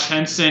Knight, Josh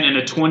Henson, and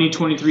a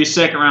 2023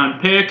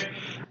 second-round pick.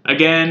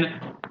 Again,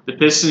 the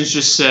Pistons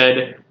just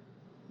said,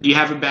 "You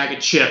have a bag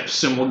of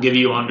chips, and we'll give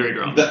you Andre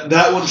Drummond."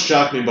 That one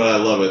shocked me, but I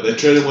love it. They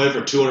traded away for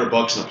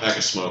 $200 and a pack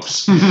of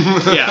smokes.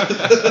 yeah.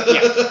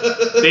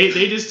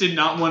 They just did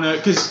not want to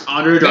because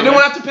Andre they Drummond.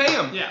 don't have to pay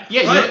him.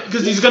 Yeah,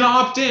 because he's going to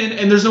opt in,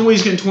 and there's no way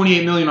he's getting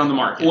 $28 million on the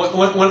market.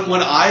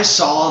 When I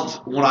saw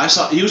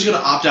he was going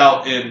to opt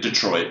out in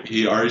Detroit.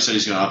 He already said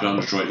he's going to opt out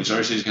in Detroit. He's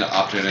already said he's going to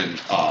opt in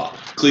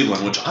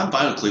Cleveland, which I'm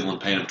fine with Cleveland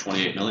paying him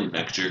 $28 million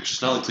next year because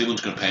it's not like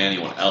Cleveland's going to pay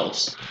anyone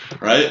else,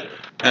 right?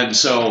 And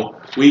so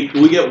we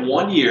get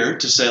 1 year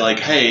to say like,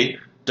 hey,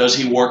 does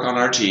he work on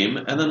our team?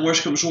 And then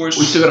worst comes worst,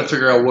 We still got to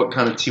figure out what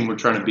kind of team we're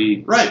trying to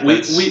be. Right,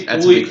 That's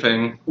a big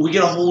thing. we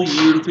get a whole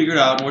year to figure it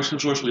out. And worst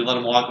comes worst, we let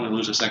him walk and we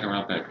lose a second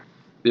round pick.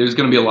 There's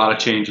going to be a lot of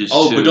changes.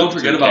 But don't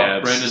forget to about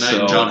Cavs, Brandon Knight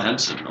and John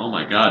Henson. Oh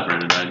my God,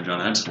 Brandon Knight and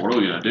John Henson. What are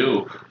we going to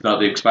do without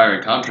the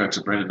expiring contracts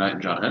of Brandon Knight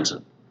and John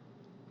Henson?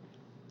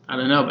 I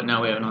don't know, but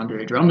now we have an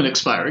Andre Drummond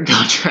expiring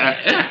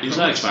contract. He's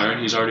not expiring.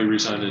 He's already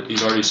re-signed it.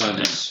 He's already signed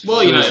his.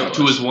 Well,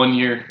 to his 1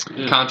 year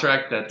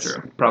contract, that's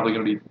probably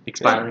going to be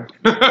expiring.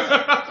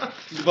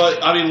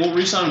 But I mean, we'll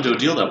re-sign him to a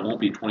deal that won't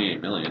be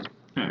 $28 million.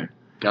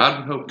 God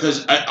would hope.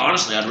 Because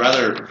honestly, I'd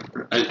rather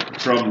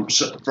from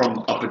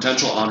a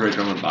potential Andre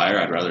Drummond buyer,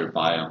 I'd rather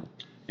buy him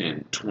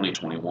in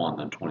 2021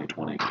 than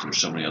 2020 because there's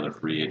so many other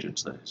free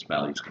agents that his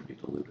value's going to be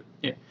diluted.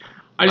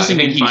 I just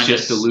think he's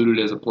just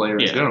diluted as a player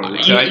in general.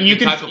 You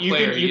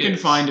can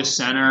find a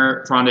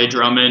center for Andre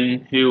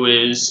Drummond who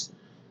is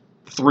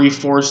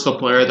 3/4 the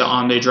player that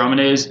Andre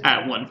Drummond is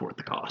at 1/4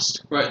 the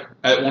cost. Right,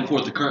 at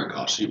 1/4 the current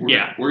cost.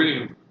 We're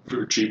getting him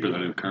for cheaper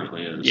than it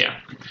currently is. Yeah.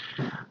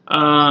 We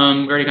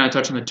already kind of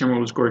touched on the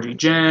Timberwolves, Gorgie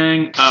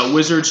Jang.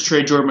 Wizards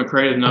trade Jordan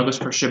McRae to the Nuggets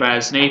for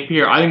Shabazz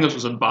Napier. I think this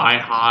was a buy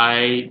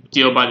high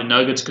deal by the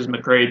Nuggets because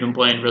McRae had been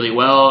playing really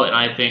well, and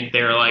I think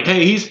they're like,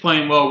 hey, he's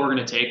playing well, we're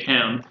going to take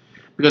him.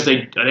 Because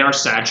they are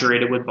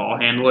saturated with ball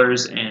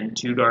handlers and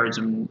two guards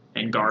and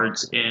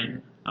guards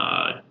in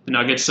the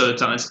Nuggets, so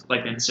it's not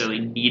like necessarily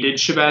needed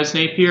Shabazz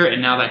Napier,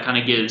 and now that kind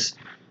of gives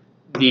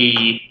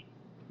the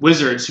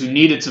Wizards, who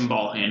needed some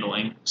ball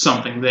handling,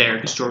 something there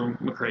because Jordan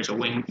McRae's a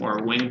wing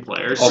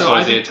player. Also, So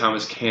Isaiah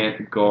Thomas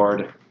can't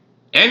guard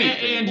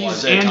anything.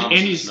 and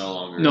he's no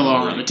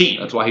longer on the team.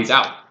 That's why he's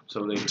out.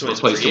 So they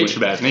replaced him with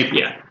Shabazz Napier.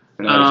 Yeah.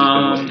 And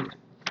now he's been waived.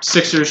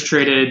 Sixers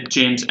traded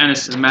James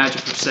Ennis to the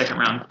Magic for a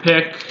second-round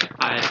pick.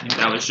 I think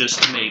that was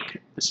just to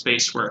make the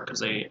space work because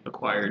they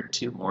acquired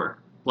two more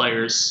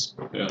players,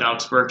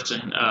 Alex Burks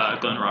and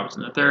Glenn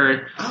Robinson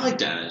III. I like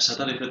Dennis. I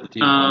thought he fit the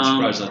team. I'm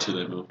surprised that's who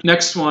they moved.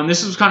 Next one.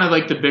 This was kind of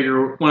like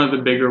one of the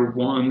bigger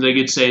ones. I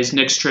could say is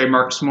Knicks trade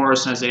Marcus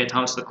Morris and Isaiah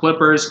Thomas to the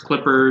Clippers.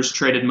 Clippers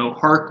traded Mo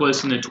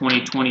Harkless in the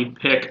 2020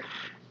 pick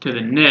to the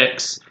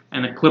Knicks,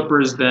 and the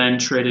Clippers then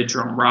traded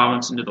Jerome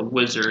Robinson to the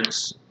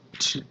Wizards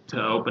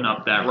to open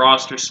up that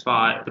roster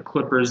spot. The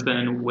Clippers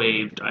then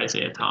waived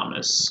Isaiah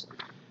Thomas.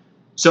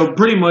 So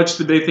pretty much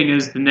the big thing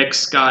is the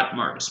Knicks got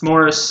Marcus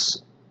Morris.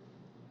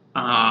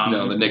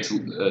 No, the Knicks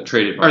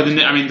traded.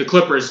 The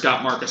Clippers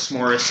got Marcus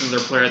Morris and their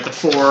player at the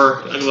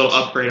 4, a little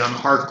upgrade on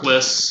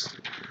Harkless.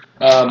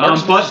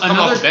 But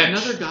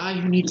another guy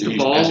who needs the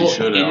ball in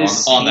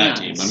his on hands. that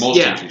team. And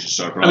most teams he should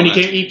start.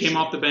 He came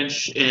off the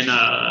bench in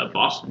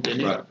Boston,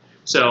 didn't he? Right.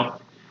 So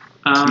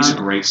he's a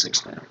great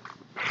sixth man.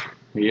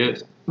 He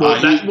is. He's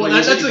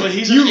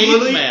an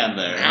eighth man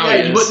there.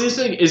 Yeah, but this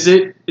thing is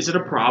it a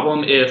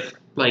problem if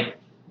like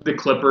the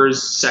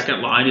Clippers'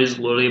 second line is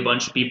literally a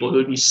bunch of people who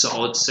would be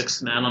solid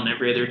sixth men on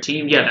every other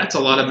team? Yeah, that's a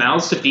lot of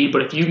mouths to feed.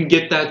 But if you can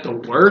get that to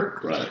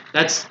work,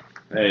 that's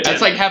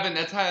like having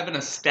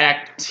a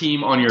stacked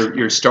team on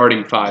your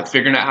starting 5,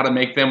 figuring out how to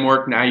make them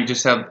work. Now you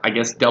just have, I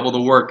guess, double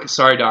the work.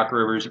 Sorry, Doc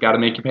Rivers, you got to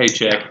make your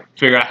paycheck.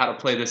 Figure out how to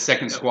play the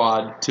second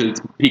squad to its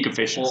peak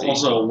efficiency. Well,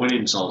 also,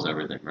 winning solves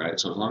everything, right?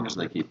 So as long as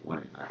they keep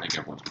winning, I think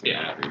everyone's going to be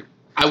happy.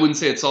 I wouldn't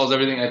say it solves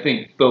everything. I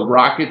think the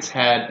Rockets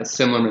had a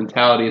similar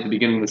mentality at the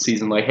beginning of the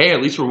season, like, hey,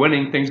 at least we're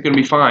winning. Things are going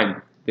to be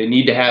fine. They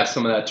need to have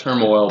some of that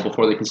turmoil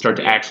before they can start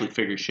to actually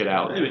figure shit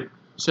out. Maybe.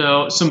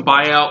 So some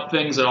buyout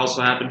things that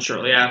also happened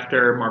shortly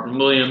after. Marvin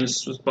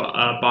Williams was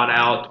bought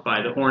out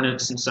by the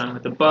Hornets and signed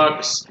with the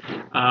Bucks.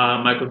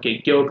 Michael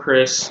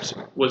Kidd-Gilchrist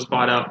was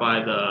bought out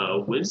by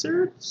the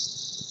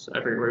Wizards.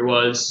 I forget where he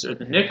was, or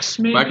the Knicks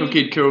maybe. Michael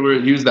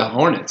Kidd-Gilchrist used the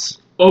Hornets.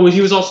 Oh,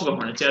 he was also the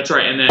Hornets. Yeah, that's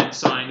right. And then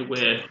signed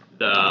with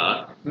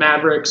the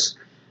Mavericks.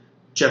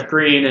 Jeff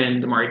Green and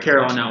DeMar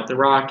Carroll are now with the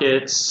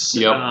Rockets.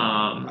 Yep.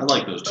 I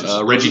like those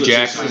two. Reggie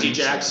Jackson. Reggie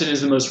Jackson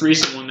is the most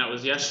recent one that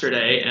was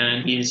yesterday,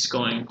 and he's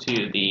going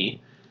to the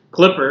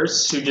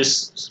Clippers, who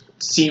just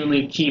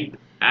seemingly keep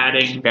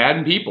adding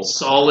people,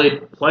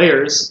 solid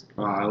players.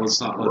 Let's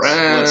not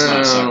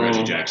suck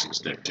Reggie Jackson's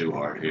dick too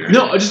hard here.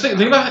 No, just think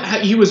about how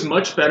he was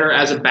much better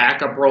as a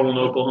backup role in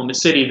Oklahoma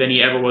City than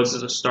he ever was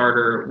as a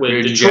starter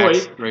with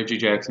Detroit. Reggie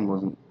Jackson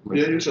wasn't.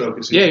 Yeah, he was an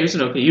okay. Yeah, he was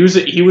an okay.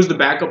 He was the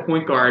backup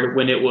point guard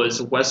when it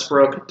was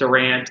Westbrook,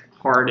 Durant,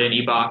 Harden,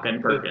 Ibaka,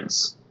 and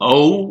Perkins.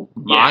 Oh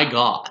my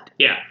God!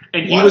 Yeah,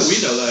 and he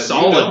was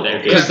solid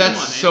there. Because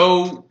that's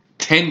so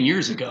 10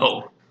 years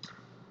ago.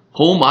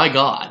 Oh my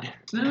God!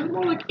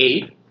 More like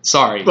 8.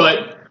 Sorry,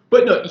 but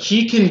no,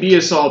 he can be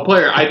a solid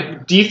player.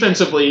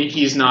 Defensively,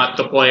 he's not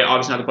the play.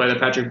 Obviously, not the player that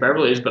Patrick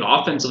Beverley is, but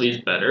offensively,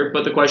 he's better.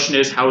 But the question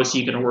is, how is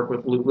he going to work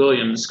with Lou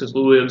Williams? Because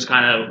Lou Williams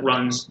kind of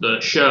runs the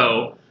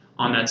show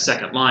on that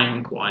second line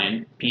when Kawhi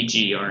and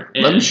PG aren't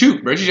in. Let him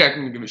shoot. Reggie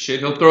Jackson can give a shit.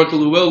 He'll throw it to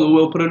Lou Will. Lou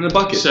Will put it in a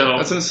bucket. So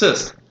that's an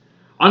assist.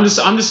 I'm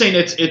just saying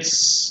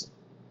it's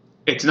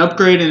an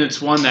upgrade and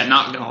it's one that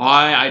not gonna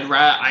lie.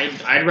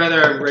 I'd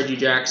rather have Reggie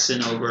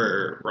Jackson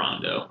over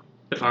Rondo.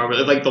 If I were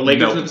like the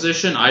Lakers in the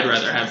position, I'd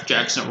rather have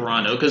Jackson over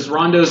Rondo because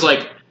Rondo's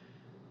like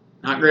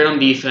not great on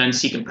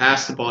defense. He can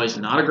pass the ball. He's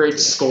not a great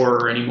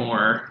scorer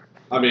anymore.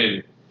 I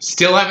mean,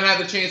 still haven't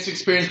had the chance to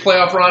experience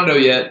playoff Rondo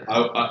yet.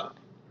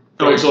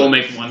 So we'll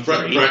make one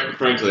free.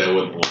 Frankly, I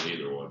wouldn't want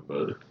either one,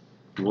 but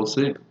we'll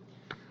see.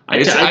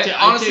 I'd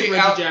take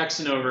Reggie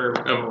Jackson over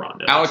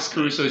Rondo. Alex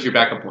Caruso is your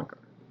backup point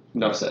guard.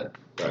 Enough said.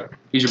 Right.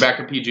 He's your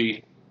backup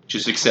PG.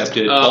 Just accept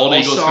it. All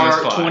Eagles fans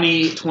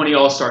 2020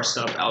 All-Star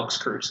stuff, Alex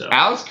Caruso.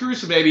 Alex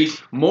Caruso, baby.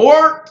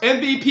 More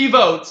MVP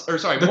votes, more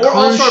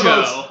All-Star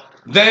votes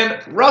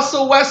than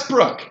Russell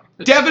Westbrook.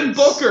 Devin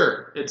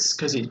Booker. It's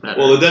because he's better.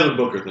 Well, the Devin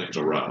Booker thing's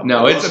a row.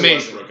 No, it's Russell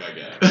amazing. Westbrook, I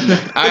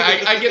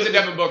get. I get the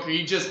Devin Booker.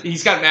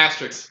 He's got an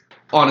asterisk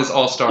on his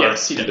All-Star.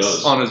 Yes, he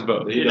does. On his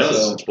vote. He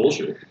does. It's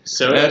bullshit.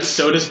 So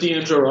does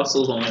D'Angelo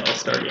Russell's only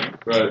All-Star game.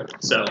 Right.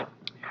 So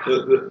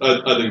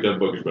I think Devin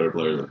Booker's a better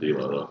player than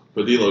D'Lo, though.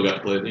 But D'Lo got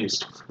to play in the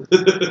East.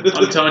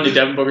 I'm telling you,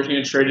 Devin Booker's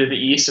going to trade to the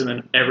East, and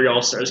then every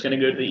All-Star is going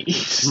to go to the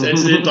East.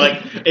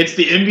 It's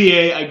the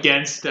NBA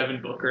against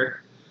Devin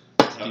Booker.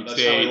 That's how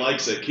he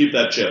likes it. Keep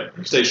that chip.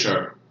 Stay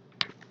sharp.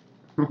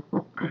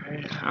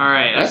 All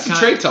right, That's the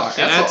trade talk.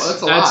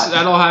 That's a lot.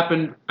 That all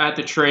happened at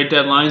the trade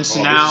deadline. So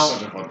This is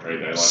such a fun trade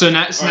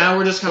deadline. now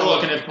we're just kind of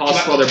Hold looking on. at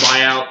possible other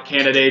buyout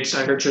candidates.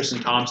 I heard Tristan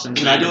Thompson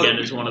Can I do again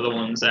it? is one of the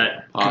ones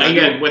that Can I do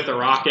again with the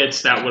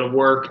Rockets that would have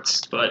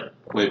worked, but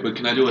Wait, but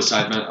can I do a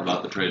side note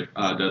about the trade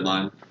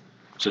deadline?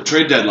 So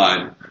trade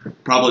deadline,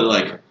 probably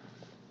like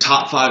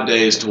top 5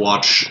 days to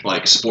watch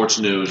like sports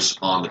news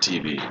on the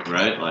TV,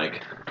 right?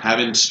 Like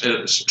having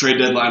trade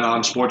deadline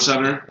on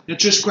SportsCenter,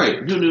 it's just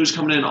great. New news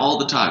coming in all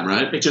the time,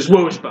 right? it's just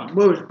Wojbomb.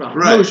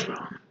 Right.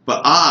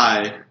 But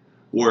I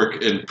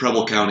work in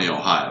Preble County,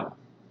 Ohio,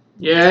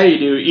 Yeah, you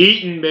do.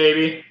 Eating,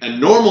 baby.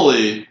 and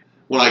normally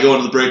when I go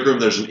into the break room,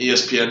 there's an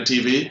ESPN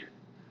TV,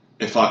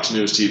 a Fox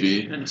News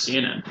TV, And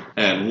CNN.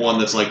 and one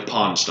that's like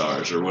Pawn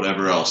Stars or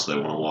whatever else they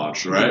want to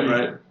watch, right? Mhm.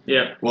 Right.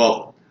 Yeah.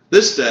 Well,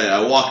 this day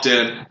I walked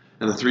in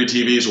and the 3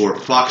 TVs were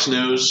Fox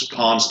News,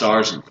 Pawn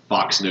Stars, and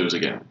Fox News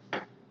again.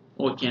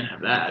 Well, we can't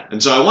have that.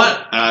 And so I went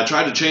and I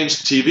tried to change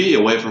the TV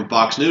away from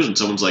Fox News, and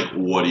someone's like,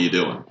 "What are you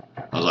doing?"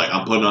 I was like,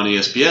 "I'm putting on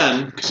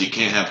ESPN because you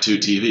can't have 2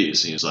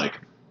 TVs." And he's like,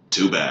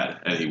 "Too bad,"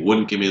 and he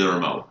wouldn't give me the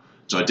remote.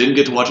 So I didn't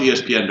get to watch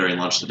ESPN during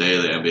lunch the day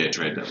of the NBA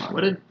trade deadline.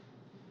 What a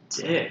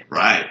dick.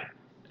 Right.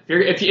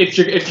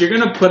 If you're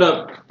gonna put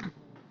up,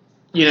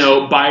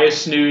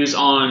 biased news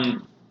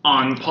on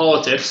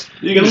politics,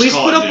 You then can at just least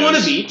call put it up news. one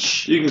of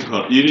each. You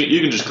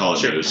can just call it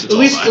Sure. news. It's At all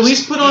least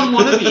nice. put on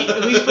one of each.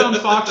 At least put on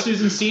Fox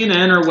News and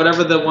CNN or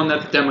whatever the one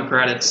that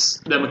Democrats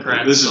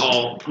This is-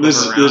 all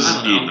This hover is around.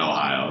 I don't Eden, know.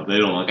 Ohio. They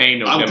don't. Ain't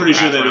no I'm pretty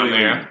sure they Democrats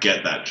don't around even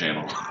get that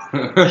channel.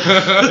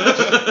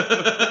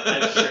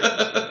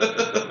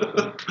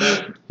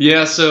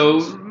 Yeah,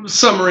 so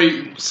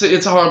summary,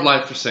 it's a hard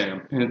life for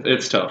Sam.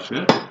 It's tough.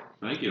 Yeah.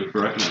 Thank you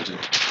for recognizing.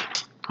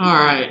 All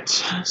right,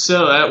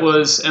 so that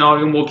was,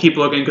 and we'll keep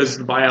looking because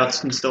the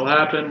buyouts can still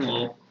happen.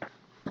 We'll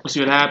see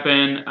what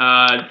happened.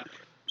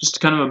 Just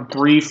kind of a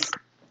brief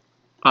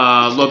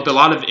look. A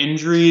lot of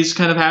injuries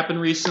kind of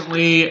happened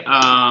recently.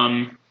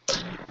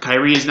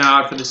 Kyrie is now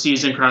out for the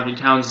season. Karl Anthony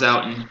Towns is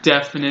out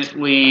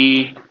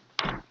indefinitely.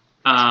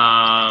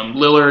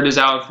 Lillard is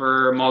out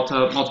for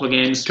multiple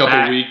games.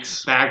 Couple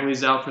weeks.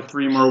 Bagley's out for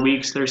 3 more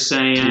weeks. They're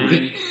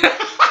saying.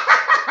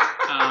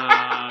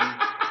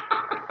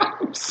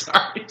 I'm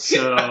sorry.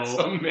 So- That's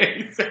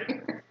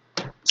amazing.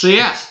 So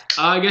yeah,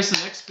 I guess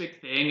the next big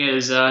thing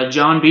is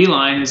John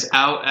Beilein is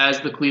out as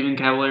the Cleveland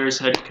Cavaliers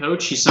head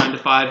coach. He signed a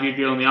 5-year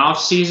deal in the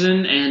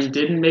offseason and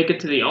didn't make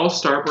it to the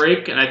All-Star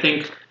break. And I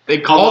think They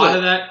a called lot it.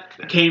 of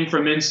that came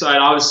from inside.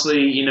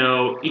 Obviously,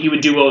 he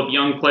would do well with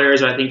young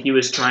players. I think he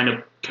was trying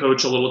to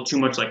coach a little too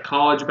much like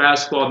college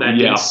basketball. That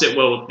Yeah. didn't sit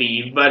well with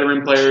the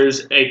veteran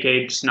players,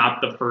 aka just not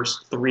the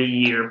first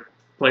 3-year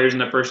players in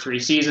the first 3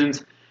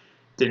 seasons.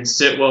 Didn't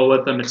sit well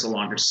with them. It's a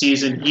longer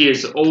season. He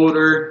is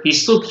older.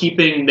 He's still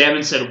keeping, they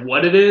haven't said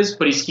what it is,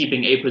 but he's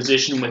keeping a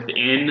position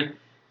within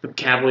the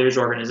Cavaliers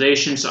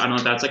organization. So I don't know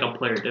if that's like a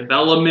player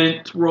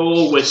development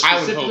role with I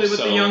would specifically hope with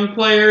so. the young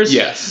players.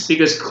 Yes.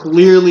 Because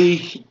clearly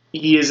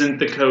he isn't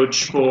the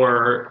coach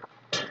for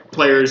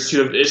players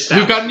who have established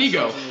Who've got an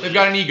ego. They've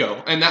got an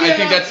ego. And I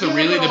think that's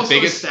they're the also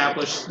biggest.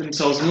 established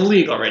themselves in the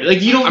league already.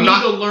 Like you don't I'm need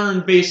not- to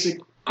learn basic.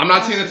 I'm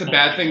not saying it's a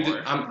bad thing.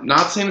 I'm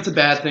not saying it's a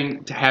bad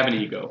thing to have an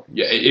ego.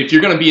 Yeah, if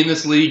you're going to be in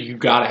this league, you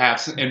got to have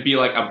and be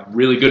like a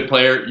really good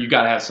player. You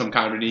got to have some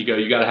kind of an ego.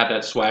 You got to have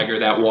that swagger,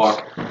 that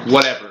walk,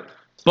 whatever.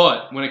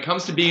 But when it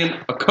comes to being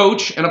a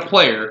coach and a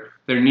player,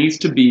 there needs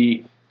to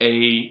be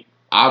a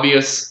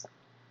obvious.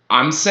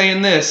 I'm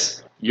saying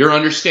this. You're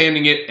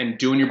understanding it and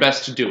doing your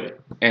best to do it.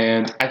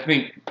 And I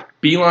think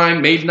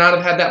Beilein may not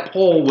have had that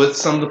pull with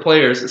some of the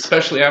players,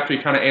 especially after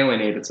he kind of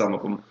alienated some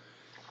of them.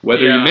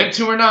 Whether Yeah. he meant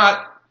to or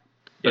not.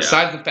 Yeah.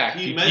 Besides the fact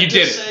He you meant did to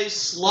it. say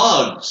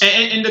slugs.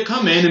 And to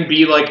come in and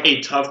be like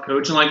a tough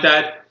coach and like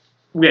that,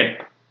 again,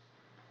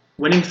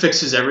 winning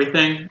fixes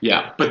everything,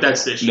 Yeah, but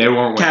that's the issue. they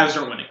weren't winning. Cavs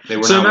aren't winning. They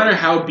were So no not matter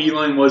winning. how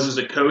Beilein was as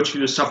a coach, he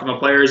was tough on the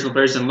players and the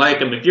players didn't like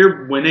him. If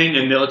you're winning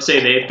and let's say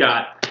they've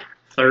got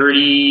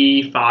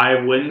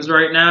 35 wins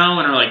right now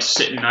and are like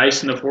sitting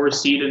nice in the 4th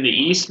seed in the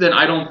East, then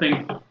I don't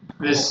think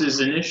this is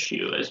an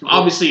issue.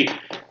 Obviously,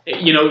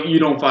 you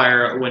don't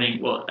fire a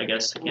winning. Well, I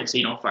guess I can't say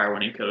you don't fire a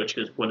winning coach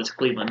because what has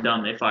Cleveland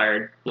done? They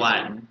fired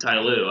Blatt and Ty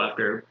Lue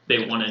after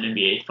they won an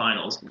NBA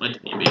Finals, went to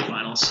the NBA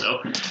Finals.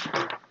 So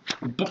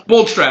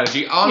Bold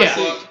strategy,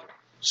 honestly. Yeah.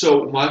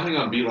 So my thing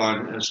on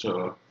Beeline as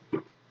to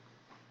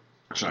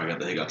sorry, I got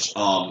the hiccups.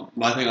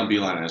 My thing on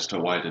Beeline as to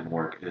why it didn't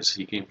work is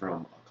he came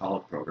from a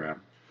college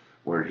program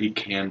where he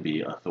can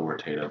be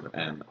authoritative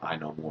and I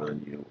know more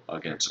than you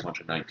against a bunch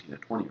of 19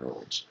 and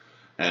 20-year-olds.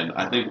 And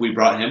I think we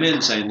brought him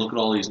in saying, look at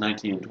all these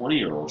 19 and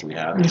 20-year-olds we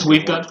have.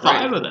 We've got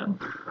 5 of them.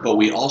 But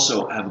we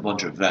also have a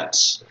bunch of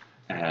vets.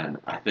 And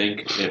I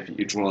think if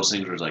it's one of those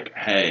things where it's like,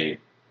 hey,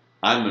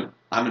 I'm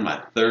in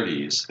my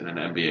 30s and an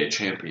NBA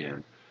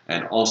champion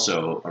and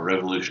also a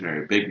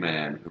revolutionary big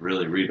man who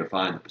really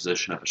redefined the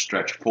position of a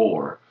stretch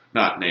 4,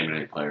 not naming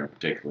any player in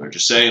particular,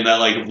 just saying that,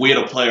 like, if we had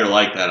a player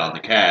like that on the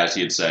Cavs,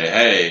 he'd say,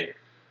 hey,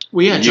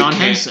 John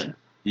Henson.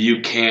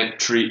 You can't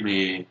treat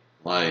me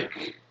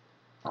like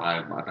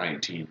I'm a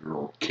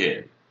 19-year-old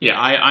kid. Yeah,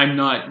 I'm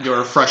not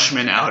your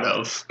freshman out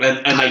of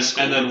high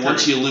school. And then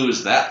once you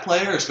lose that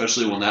player,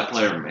 especially when that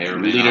player may or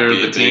may Leader not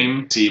be of the a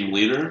big team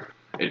leader,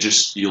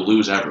 you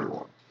lose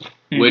everyone.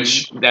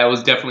 Which that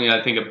was definitely,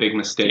 I think, a big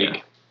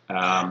mistake.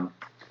 Call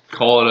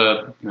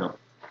it a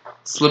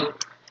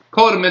slip.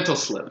 Call it a mental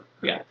slip.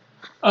 Yeah.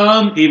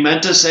 He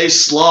meant to say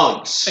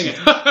slugs.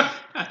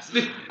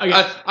 I'm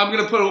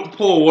gonna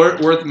pull a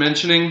worth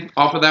mentioning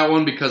off of that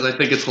one because I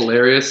think it's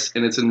hilarious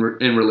and it's in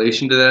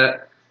relation to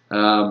that.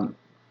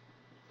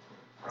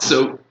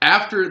 So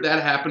after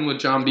that happened with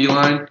John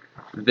Beilein,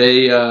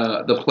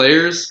 the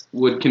players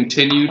would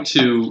continue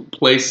to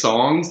play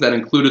songs that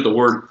included the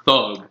word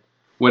thug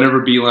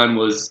whenever Beilein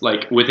was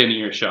like within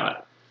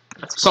earshot.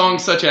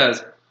 Songs such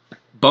as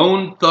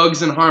Bone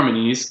Thugs and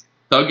Harmonies,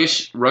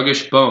 Thuggish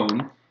Ruggish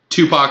Bone,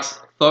 Tupac's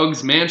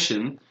Thug's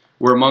Mansion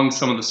were among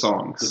some of the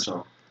songs.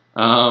 Good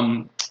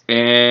song.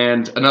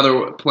 And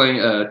another playing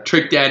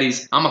Trick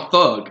Daddy's I'm a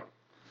Thug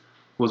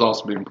was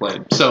also being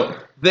played. So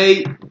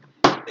they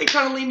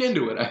kind of leaned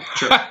into it.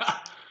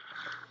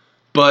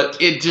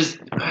 But it just,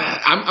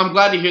 I'm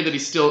glad to hear that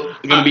he's still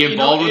going to be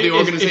involved with the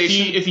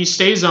organization. If he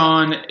stay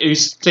on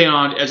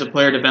as a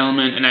player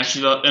development and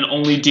actually and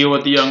only deal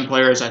with the young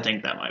players, I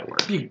think that might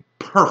work. Be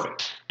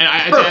perfect. And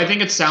I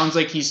think it sounds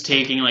like he's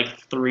taking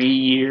like 3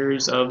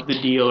 years of the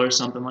deal or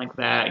something like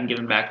that and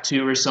giving back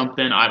 2 or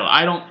something.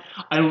 I don't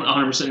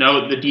 100%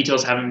 know. The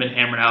details haven't been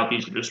hammered out.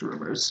 These are just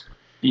rumors.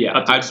 Yeah,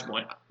 up to this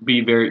point.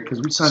 Be very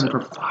because we signed him for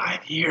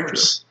 5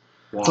 years.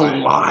 Why? It's a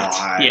lot.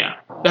 Why? Yeah,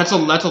 that's a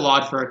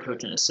lot for a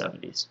coach in his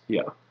 70s.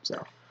 Yeah.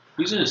 So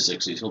he's in his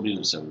 60s. He'll be in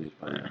his 70s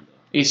by then.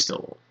 he's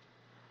still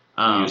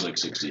He old. was like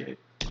 68.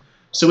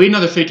 So we had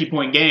another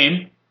 50-point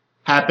game.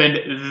 Happened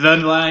the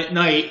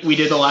night we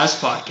did the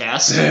last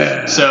podcast.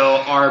 Yeah. So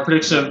our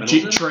prediction of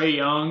Trae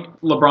Young,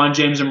 LeBron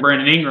James, and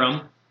Brandon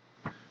Ingram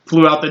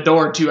flew out the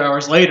door 2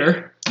 hours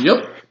later.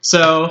 Yep.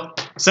 So,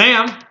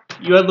 Sam,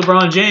 you had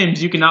LeBron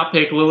James. You cannot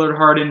pick Lillard,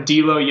 Harden,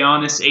 D'Lo,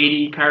 Giannis,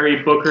 AD,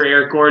 Kyrie, Booker,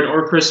 Eric Gordon,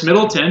 or Chris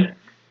Middleton.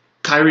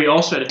 Kyrie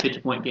also had a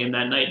 50-point game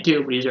that night,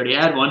 too, but he's already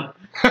had one.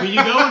 Who are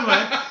you going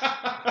with?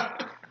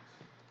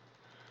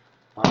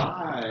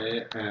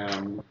 I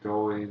am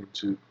going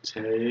to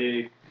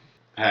take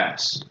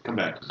pass. Come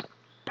back.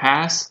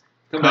 Pass.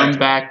 Come Come back.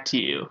 back to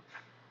you.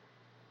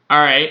 All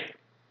right.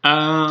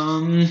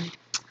 Someone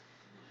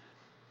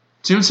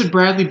said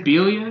Bradley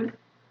Beal yet?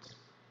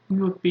 I'm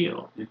going with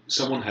Beal.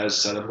 Someone has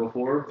said it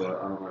before, but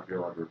I don't know if you're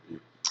allowed to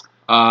repeat.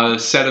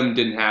 Sedum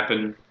didn't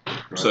happen,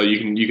 so you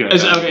can.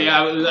 Okay,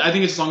 yeah, I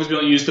think it's as long as we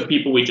don't use the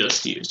people we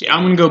just used. Yeah,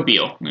 I'm going to go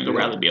Beal. I'm going to go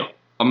Bradley Beal.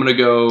 I'm gonna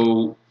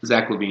go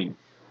Zach LaVine.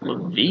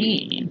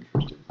 Levine.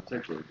 That's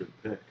actually a good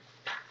pick.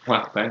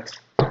 Wow, thanks.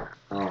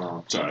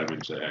 Sorry, I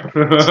didn't say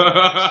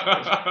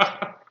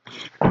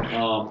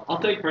I'll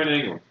take Brandon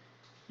Ingram.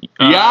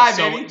 Yeah,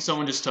 baby.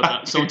 Someone just took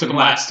someone took him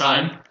last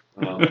time.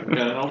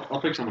 Okay,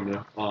 I'll pick someone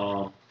new.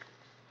 How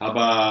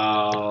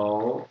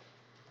about...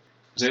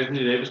 Has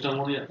Anthony Davis done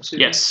one yet this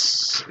season?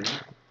 Yes.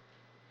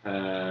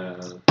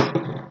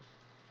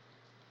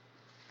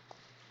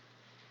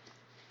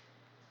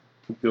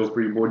 Feel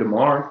for your boy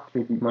DeMar.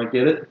 Think he might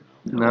get it.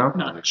 No.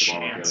 Not a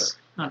chance.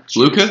 Not a chance.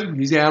 Luka,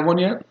 he's had one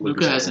yet?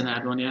 Luka hasn't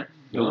had one yet.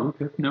 No.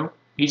 Luka. No.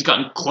 He's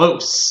gotten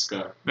close.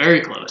 Okay.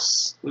 Very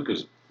close.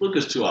 Luka's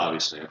too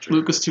obvious an answer.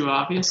 Luka's too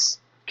obvious.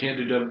 Can't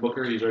do Devin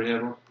Booker. He's already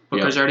had one.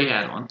 Booker's already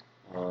had one.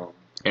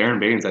 Aaron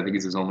Baines, I think,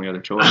 is his only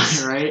other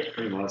choice. Right?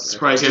 Pretty much.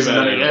 Surprised he hasn't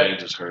done it yet.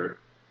 Baines is hurt.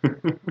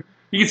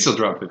 He can still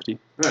drop 50.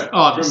 Right.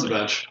 Obviously. From the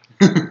bench.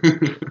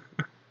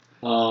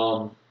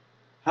 How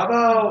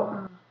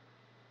about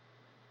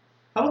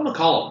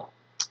McCollum?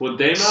 With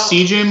Dame out?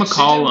 CJ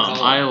McCollum.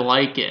 I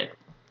like it.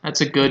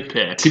 That's a good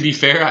pick. To be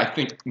fair, I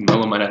think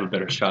Melo might have a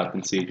better shot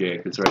than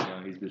CJ because right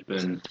now he's just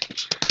been.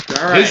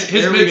 All right, His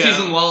there we go.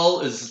 midseason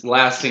lull is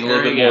lasting a There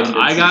little we bit more go. than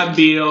I got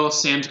Beal.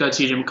 Sam's got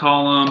CJ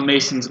McCollum.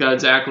 Mason's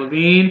got Zach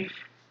LaVine.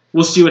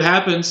 We'll see what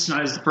happens.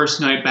 Tonight is the first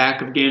night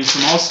back of games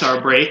from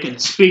All-Star break.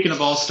 And speaking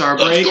of All-Star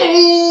break,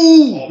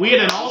 we had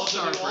an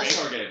All-Star break.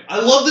 I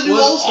love the new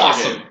Was All-Star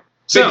awesome. game.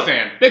 So,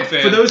 Big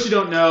fan. For those who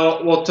don't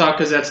know, we'll talk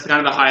because that's kind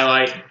of the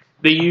highlight.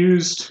 They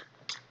used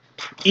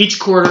each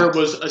quarter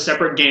was a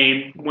separate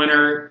game.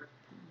 Winner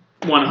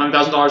won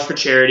 $100,000 for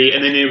charity,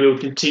 and then they would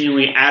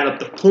continually add up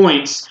the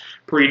points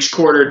for each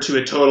quarter to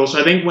a total. So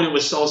I think when it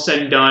was all said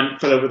and done,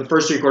 for the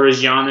first 3 quarters,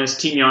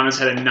 Team Giannis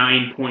had a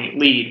 9-point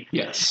lead.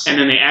 Yes. And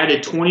then they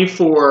added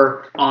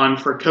 24 on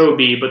for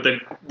Kobe, but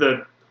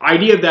the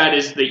idea of that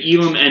is the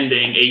Elam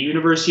ending, a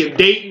University of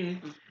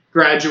Dayton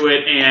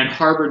graduate and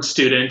Harvard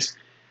student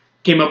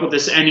came up with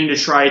this ending to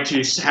try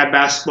to have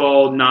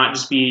basketball not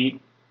just be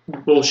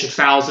bullshit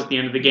fouls at the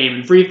end of the game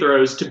and free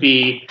throws, to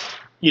be,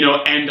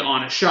 end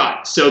on a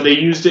shot. So they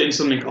used it in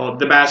something called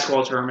the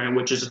basketball tournament,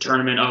 which is a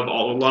tournament of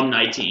all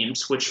alumni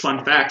teams, which,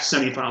 fun fact,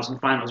 semifinals and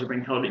finals are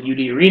being held at UD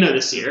Arena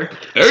this year.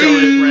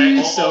 Hey!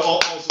 Also,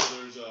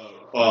 there's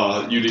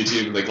a UD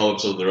team, they call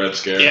themselves the Red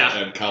Scare,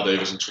 and Kyle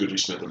Davis and Scooty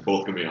Smith are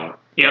both going to be on it.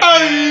 Yep.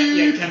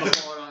 Yeah, Kendall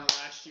Fuller on it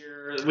last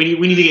year. We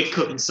need to get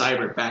Cook and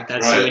Seibert back.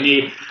 That's what we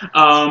need.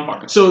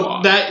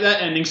 So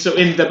that ending. So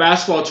in the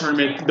basketball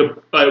tournament,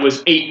 it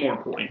was 8 more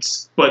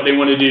points, but they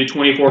wanted to do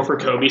 24 for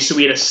Kobe. So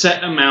we had a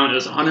set amount. It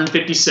was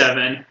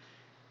 157,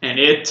 and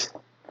it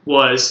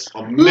was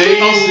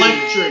amazing,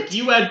 electric.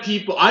 You had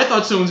people. I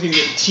thought someone was going to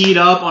get teed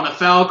up on a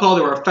foul call.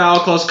 There were foul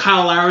calls.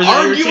 Kyle Lowry's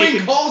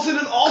arguing calls in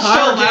an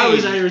All-Star game. Kyle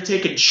Lowry's out here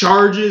taking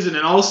charges in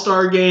an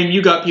All-Star game.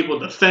 You got people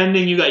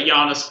defending. You got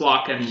Giannis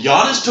blocking.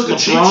 Giannis took a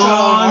cheap shot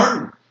on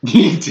Harden.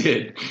 He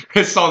did.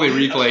 I saw the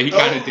replay. He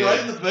kind of did.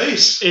 Right in the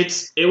face.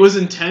 It was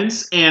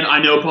intense, and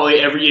I know probably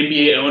every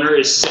NBA owner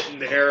is sitting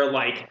there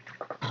like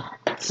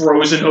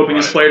frozen, hoping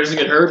his player doesn't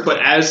get hurt.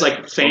 But as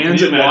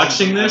fans and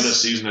watching this, having a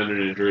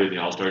season-ending injury in the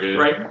All-Star game,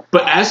 right?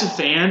 But as a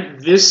fan,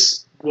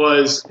 this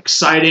was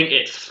exciting.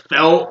 It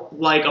felt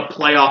like a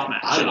playoff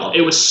match.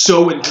 It was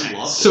so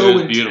intense, so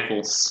intense.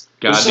 Beautiful.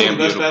 Goddamn Goddamn some of the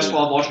best beautiful.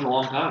 basketball I've watched in a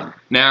long time.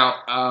 Now,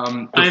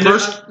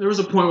 there was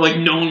a point where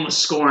no one was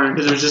scoring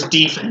because it was just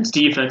defense.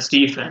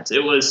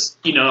 It was,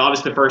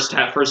 obviously the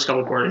first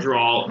couple quarters were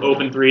all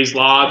open threes,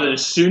 lobs, and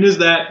as soon as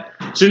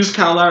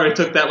Kyle Lowry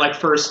took that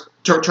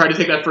tried to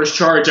take that first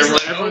charge,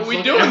 everyone's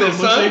we doing this,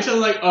 huh? Each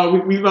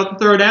other we about to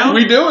throw down.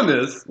 We doing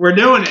this? We're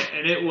doing it,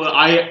 and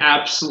I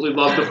absolutely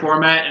love the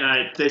format,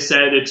 and they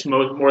said it's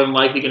more than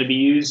likely going to be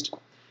used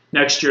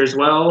next year as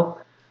well.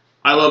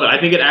 I love it. I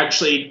think it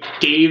actually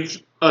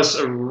gave us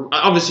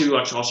obviously we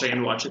watched All-Star Game,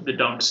 we watched the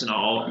dunks and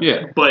all.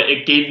 Yeah. But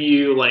it gave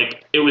you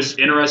it was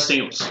interesting,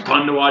 it was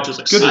fun to watch, it was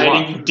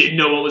exciting, you didn't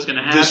know what was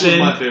gonna happen. This was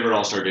my favorite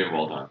All-Star game of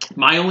all time.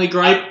 My only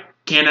gripe,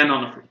 can't end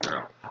on the free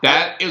throw.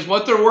 That is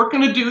what they're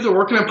working to do. They're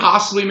working to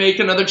possibly make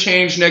another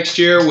change next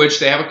year, which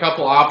they have a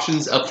couple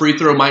options. A free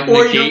throw might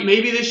Or negate.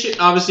 maybe this shit,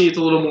 obviously it's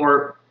a little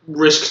more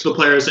risk to the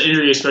player's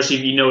injury, especially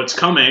if you know it's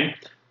coming.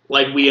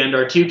 Like we end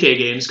our 2K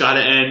games,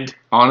 gotta end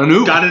on an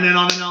oop. Gotta end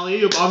on an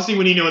alley-oop. Obviously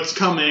when you know it's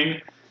coming,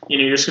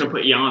 you're just going to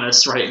put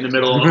Giannis right in the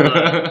middle of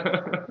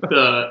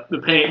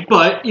the paint.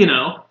 But,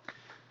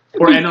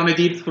 or end on a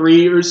deep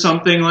three or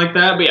something like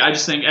that. But I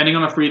just think ending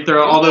on a free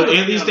throw, although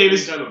Anthony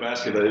Davis... Type of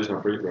basket that is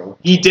no free throw.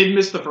 He did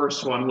miss the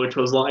first one, which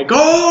was he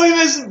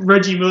missed.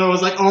 Reggie Miller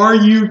was are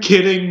you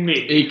kidding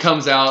me? He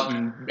comes out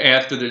and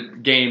after the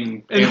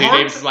game, and Anthony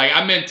Davis is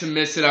I meant to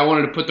miss it. I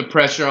wanted to put the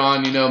pressure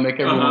on, make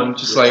everyone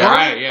just all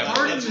right, yeah.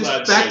 Harden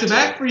missed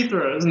back-to-back free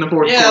throws in the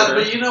fourth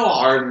quarter. Yeah, but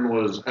Harden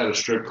was at a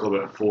strip club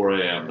at 4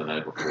 a.m. the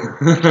night before.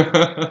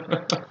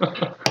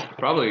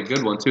 Probably a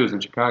good one, too. It was in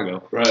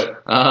Chicago. Right.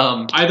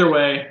 Either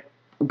way.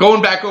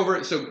 Going back over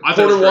it, so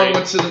quarter 1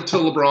 went to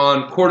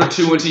LeBron, quarter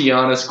 2 went to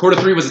Giannis, quarter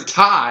 3 was a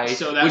tie.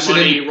 So that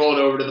money rolled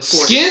over to the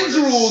fourth Skins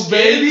quarter. rules,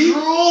 baby! Skins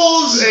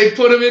rules! They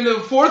put him into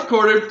the fourth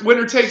quarter,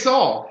 winner takes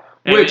all.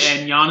 And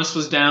Giannis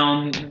was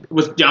down.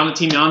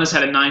 Team Giannis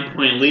had a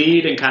 9-point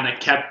lead and kind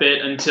of kept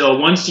it until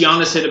once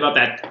Giannis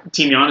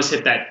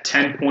hit that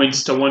 10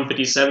 points to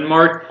 157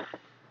 mark,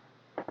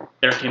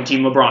 there came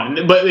Team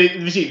LeBron. But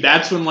you see,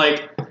 that's when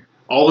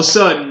all of a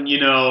sudden,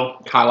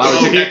 Kyle Lowry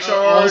took that charge.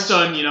 All of a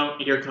sudden,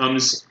 here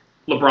comes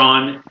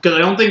LeBron, because I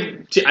don't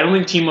think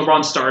Team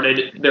LeBron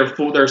started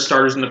their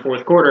starters in the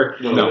fourth quarter.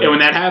 No. And when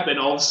that happened,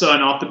 all of a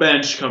sudden off the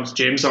bench comes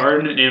James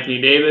Harden and Anthony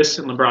Davis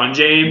and LeBron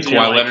James,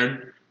 Kawhi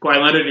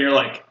Leonard, and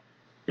you're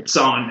it's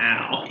on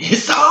now.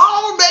 It's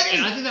on, baby.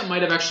 And I think that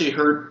might have actually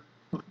hurt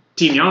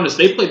Team Giannis.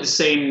 They played the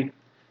same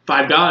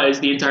 5 guys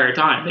the entire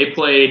time. They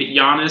played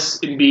Giannis,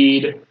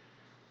 Embiid,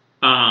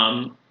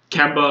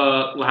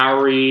 Kemba,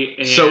 Lowry,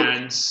 and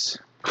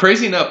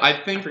crazy enough, I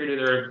think I forget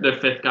their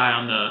fifth guy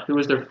on the who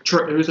was their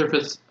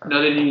fifth.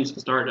 No, they didn't use the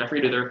start. I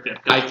forget their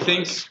fifth guy. I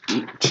think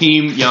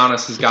Team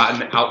Giannis has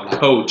gotten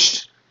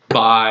outcoached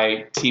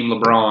by Team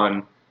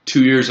LeBron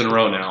 2 years in a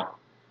row now.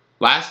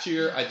 Last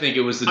year, I think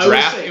it was the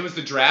draft. It was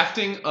the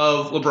drafting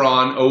of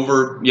LeBron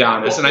over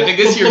Giannis, and I think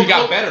this year he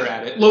got better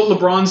at it.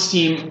 LeBron's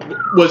team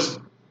was,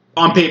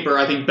 on paper,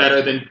 I think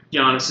better than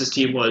Giannis's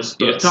team was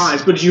both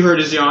times. But you heard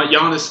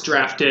Giannis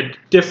drafted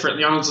different.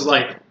 Giannis was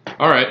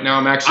all right,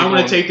 now I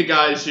want to take the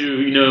guys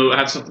who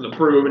have something to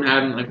prove and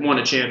haven't won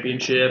a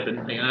championship,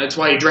 and that's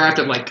why he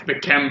drafted the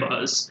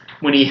Kembas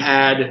when he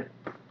had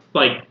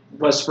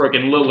Westbrook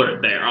and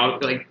Lillard there.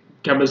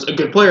 Kemba's a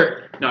good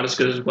player, not as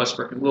good as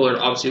Westbrook and Lillard.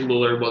 Obviously,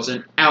 Lillard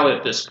wasn't out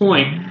at this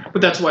point, but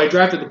that's why I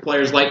drafted the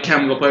players like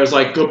Kemba, players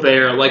like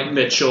Gobert, like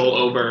Mitchell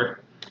over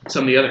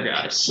some of the other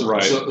guys.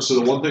 Right. So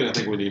the one thing I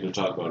think we need to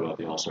talk about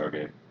the All-Star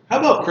game. How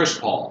about Chris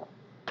Paul?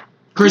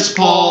 Chris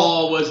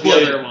Paul was the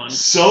other one.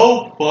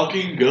 So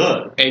fucking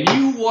good. And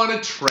you want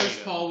to trade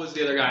Chris Paul was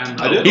the other guy on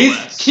I did. the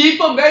list.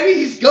 Keep him, baby.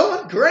 He's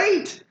going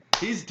great.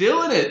 He's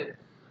doing it.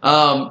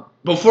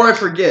 Before I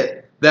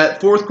forget,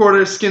 that fourth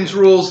quarter Skins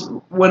rules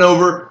went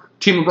over.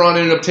 Team LeBron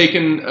ended up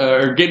taking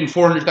or getting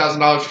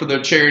 $400,000 for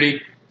their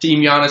charity. Team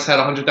Giannis had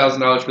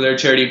 $100,000 for their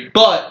charity,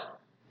 but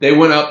they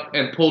went up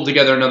and pulled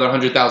together another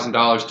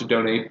 $100,000 to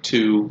donate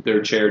to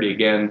their charity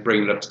again,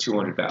 bringing it up to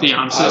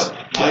 $200,000.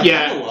 I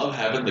Yeah. kind of love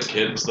having the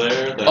kids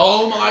there.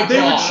 Oh my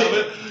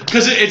god!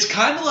 Because it's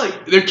kind of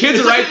like Their kids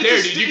it's are right like- there,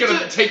 it's dude. a- You're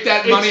gonna take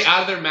that money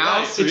out of their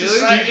mouths? It's,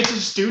 Really? it's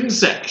a student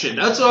section.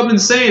 That's what I've been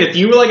saying. If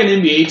you were like an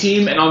NBA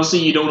team, and obviously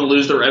you don't want to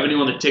lose the revenue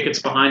on the tickets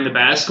behind the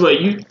basketball,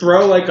 you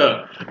throw like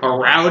a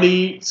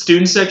rowdy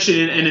student section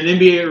in an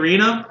NBA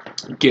arena,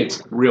 It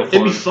gets real fun.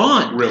 it'd be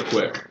fun. real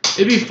quick.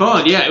 It'd be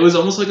fun. Yeah, it was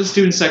almost like a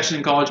student section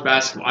in college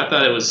basketball. I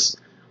thought it was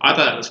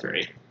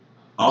great.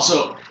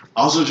 Also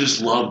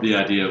just love the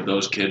idea of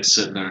those kids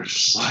sitting there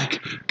just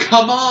like,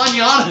 come on,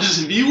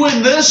 Giannis, if you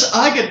win this,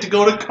 I get to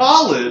go to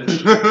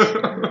college.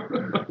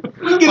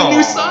 We get a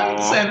new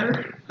science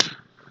center.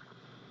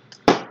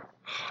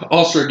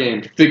 All-Star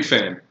game, big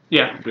fan.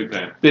 Yeah. Big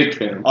fan. Big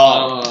fan.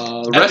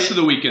 Rest of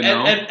the weekend,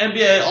 though. And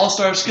NBA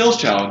All-Star Skills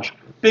Challenge.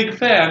 Big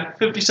fan.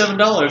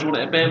 $57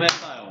 when Bam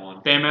Adebayo won.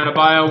 Bam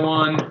Adebayo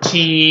won.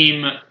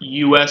 Team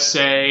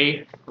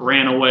USA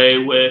ran away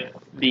with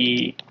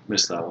the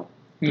Missed that one.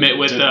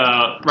 Rising watch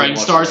Stars. the Rising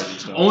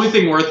Stars. Only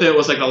thing worth it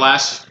was like the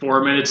last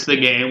 4 minutes of the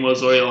game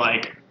was really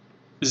like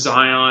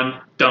Zion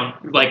dunk,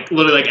 like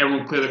literally like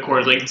everyone clear the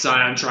court, like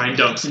Zion trying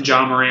dunks and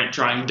John Morant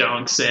trying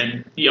dunks,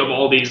 and you have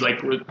all these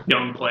like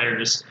young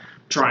players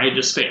trying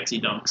just fancy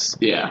dunks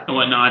Yeah. and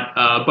whatnot.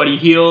 Buddy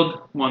Hield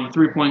won the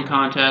 3-point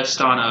contest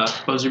on a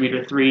buzzer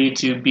beater 3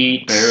 to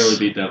beat Barely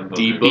beat Devin Booker.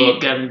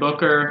 D-Book. Devin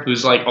Booker.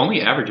 Who's like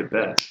only average at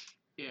best.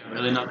 Yeah,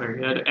 really not very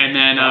good. And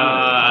then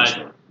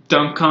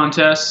dunk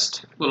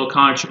contest, little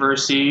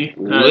controversy.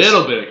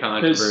 Little bit of Because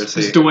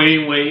controversy.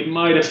 Dwayne Wade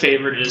might have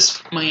favored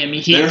his Miami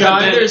Heat There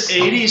guy. have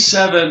been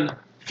 87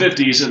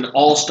 50s in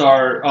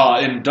All-Star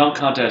in dunk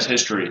contest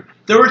history.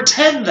 There were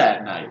 10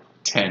 that night.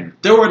 10.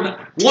 There were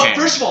one. 10.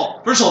 First of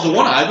all, the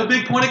one I have a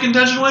big point of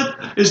contention with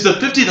is the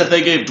 50 that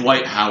they gave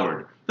Dwight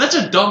Howard. That's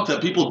a dunk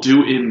that people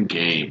do in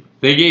game.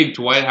 They gave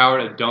Dwight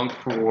Howard a dunk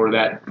for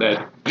that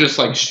just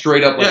like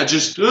straight up like Yeah,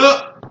 just it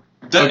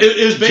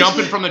was basically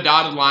jumping from the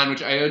dotted line,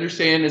 which I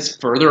understand is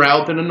further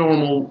out than a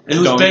normal It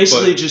was dunk,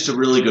 basically but just a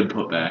really good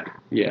putback.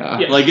 yeah.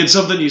 Yeah. Like it's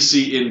something you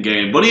see in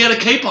game. But he had a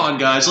cape on,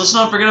 guys. Let's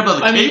not forget about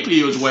the I mean, cape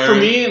he was wearing. For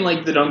me, in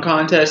like the dunk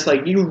contest,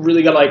 like you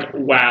really got like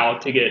wow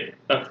to get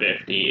a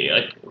 50.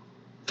 Like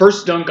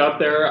first dunk up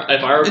there.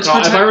 If I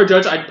were a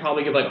judge, I'd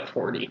probably give like a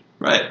 40.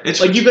 right? It's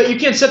Like you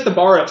can't set the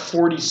bar at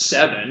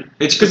 47.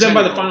 It's Because then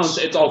by the 10-year-olds. finals,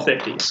 it's all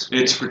 50s.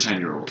 It's for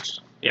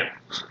 10-year-olds.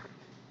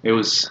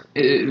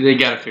 They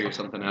got to figure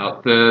something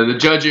out. The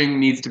judging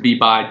needs to be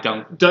by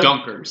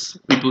dunkers,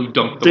 people who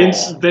dunk the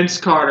ball. Vince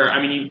Carter.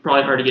 I mean, you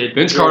probably hard to get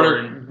Vince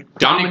Jordan.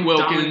 Dominic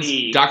Wilkins,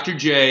 Dominique. Dr.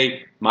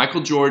 J,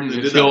 Michael Jordan, They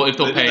if did they'll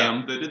that- pay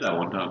him. They did that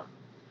one time.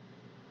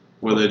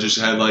 Where they just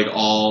had like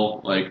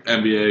all like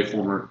NBA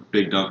former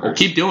big dunkers. Well,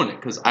 keep doing it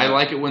because I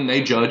like it when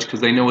they judge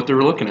because they know what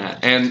they're looking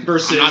at. And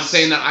Versus- I'm not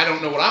saying that I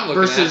don't know what I'm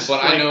looking Versus, at,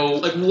 but like, I know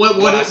like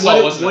what I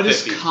saw wasn't what a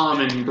is 50.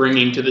 common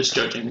bringing to this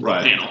judging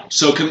Right. panel?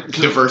 So can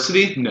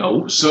diversity.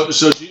 No, So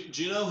do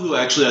you know who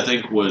actually I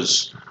think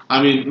was?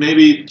 I mean,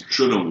 maybe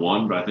shouldn't have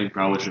won, but I think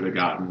probably should have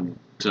gotten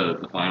to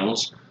the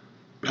finals.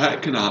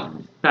 Pat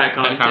Connaughton. Pat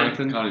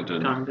Connington.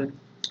 Connington.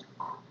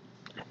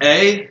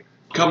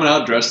 Coming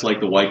out dressed like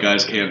the white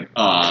guys can't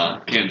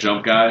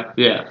jump guy.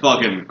 Yeah,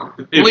 Fucking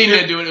lean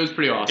into it. It was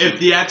pretty awesome.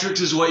 If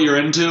theatrics is what you're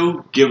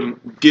into, give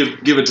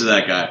it to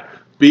that guy.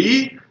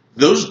 B,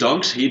 those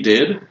dunks he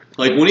did,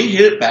 like when he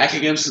hit it back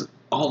against.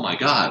 Oh my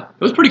god.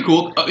 It was pretty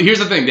cool. Here's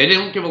the thing: they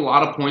didn't give a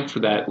lot of points for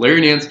that.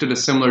 Larry Nance did a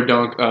similar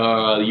dunk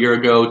a year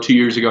ago, 2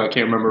 years ago. I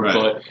can't remember, Right.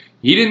 but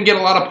he didn't get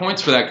a lot of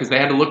points for that because they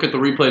had to look at the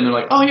replay and they're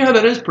like, "Oh yeah,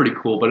 that is pretty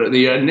cool." But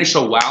the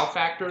initial wow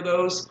factor of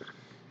those,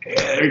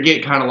 they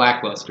get kind of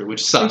lackluster,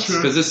 which sucks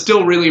Sure. because it's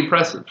still really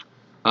impressive.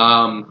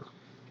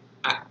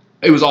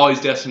 It was always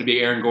destined to be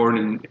Aaron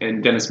Gordon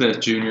and Dennis Smith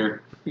Jr.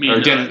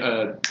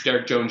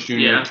 Derek Jones Jr.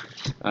 Yeah.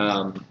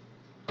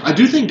 I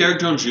do think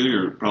Derek Jones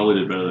Jr. probably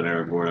did better than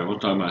Aaron Gordon. I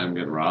was talking about him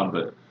getting robbed,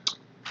 but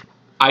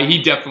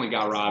He definitely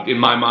got robbed in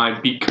my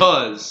mind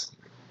because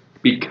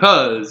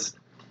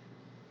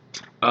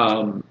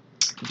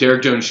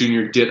Derek Jones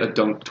Jr. did a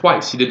dunk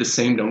twice. He did the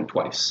same dunk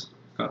twice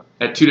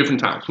at 2 different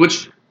times,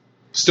 which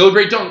still a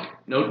great dunk,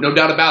 no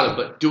doubt about it.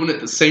 But doing it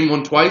the same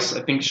one twice,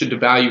 I think should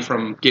devalue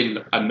from getting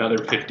another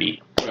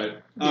 50. right.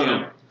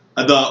 Yeah.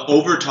 The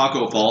over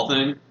Taco Fall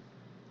thing,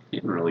 he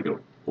didn't really go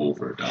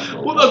over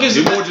Taco. Well, Fall. okay,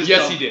 so He more just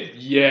Yes, dumped- he did.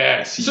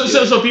 Yes, he So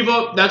did. so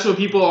people. That's what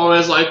people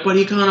always like. But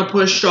he kind of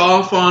pushed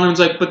off on him. It's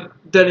like, but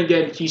then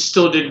again, he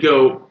still did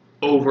go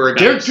over a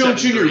guy. Derek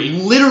Jones Jr.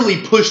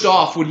 literally pushed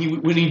off when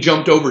he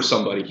jumped over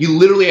somebody. He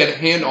literally had a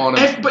hand on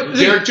him. But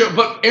Aaron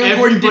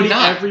Gordon did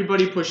not.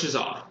 Everybody pushes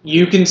off.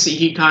 You can see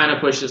he kind of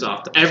pushes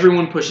off.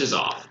 Everyone pushes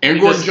off. Aaron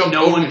Because Gordon jumped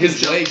no over one and his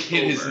can leg jump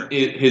hit over.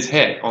 his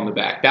head on the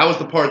back. That was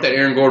the part that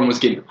Aaron Gordon was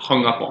getting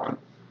hung up on.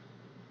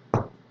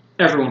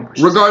 Everyone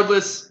pushes.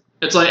 Regardless,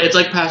 It's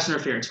like pass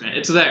interference, man.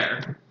 It's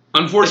there.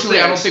 Unfortunately,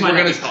 I don't think we're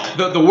Might gonna. not be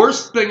called. The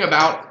worst thing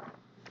about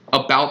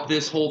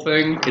this whole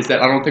thing is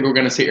that I don't think we're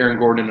gonna see Aaron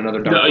Gordon in another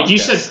dunk No, contest. he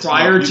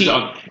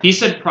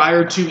said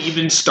prior to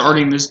even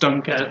starting this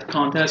dunk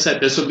contest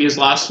that this would be his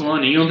last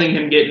one. And you don't think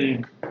him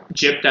getting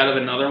gypped out of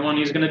another one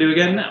he's going to do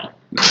again? No.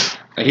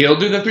 He'll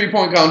do the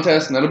 3-point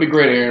contest, and that'll be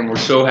great, Aaron. We're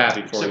so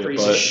happy for Except you. for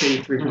he's a But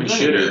shitty 3-point He's not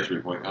gonna do a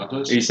shooter. 3-point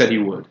contest. he said he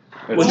would.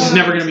 Well, he's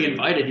never going to be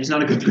invited. He's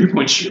not a good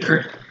 3-point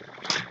shooter.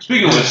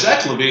 Speaking of which,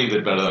 Zach LaVine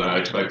did better than I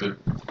expected.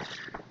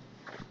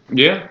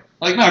 Yeah.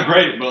 Like, not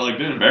great, but like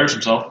didn't embarrass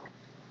himself.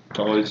 It's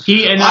always.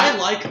 I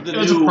like the It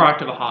was a new.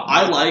 product of a hot.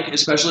 I like,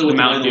 especially with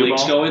the way Mountain the Dew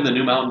league's ball. going, the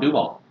new Mountain Dew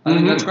ball. I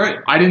think that's great.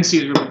 I didn't see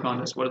the 3-point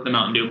contest. What did the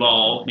Mountain Dew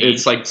ball mean?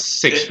 It's like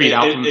 6 feet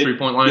out from the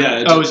 3-point line.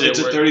 Yeah, Oh, is it it's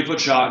a worth- 30-foot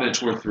shot and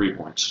it's worth 3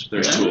 points.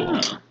 There's two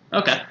of them.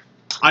 Okay.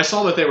 I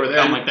saw that they were there.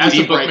 I'm And like, that's a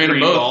Ebook bright made them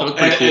green both. ball. That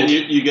was pretty And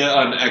cool. you get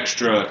an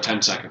extra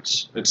 10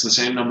 seconds. It's the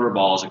same number of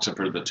balls except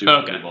for the two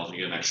Okay. balls. You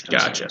get an extra 10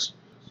 Gotcha. seconds.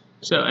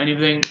 So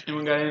anyone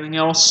got anything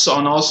else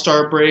on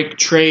All-Star break,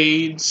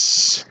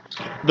 trades,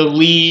 the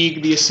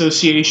league, the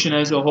association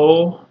as a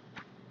whole?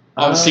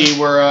 Obviously,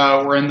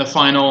 we're in the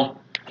final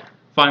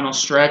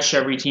stretch.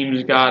 Every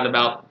team's got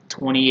about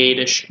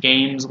 28-ish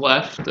games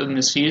left in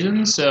the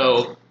season,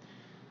 so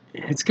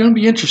It's going to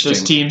be interesting.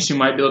 those teams who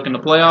might be looking to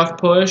playoff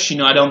push,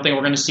 I don't think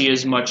we're going to see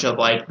as much of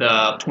like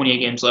the 28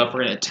 games left.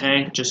 We're going to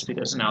tank just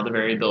because of now the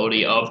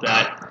variability of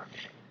that.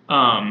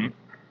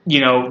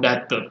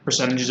 That the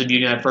percentages of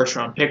using that first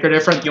round pick are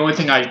different. The only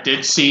thing I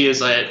did see is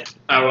that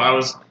I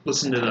was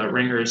listening to the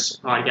Ringers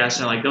podcast,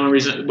 and like the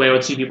only way I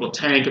would see people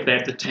tank if they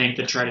have to tank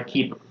to try to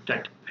keep a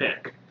protected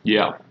pick,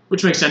 Yeah.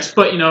 which makes sense.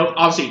 But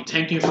obviously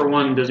tanking for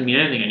one doesn't mean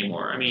anything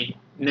anymore. I mean,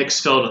 Knicks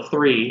fell to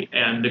 3,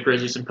 and the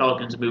Grizzlies and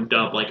Pelicans moved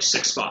up like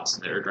 6 spots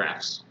in their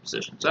draft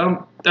positions. I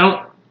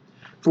don't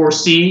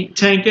foresee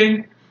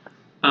tanking.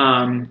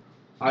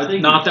 I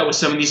think Not that with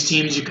some of these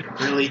teams you can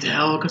really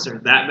tell because they're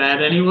that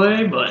bad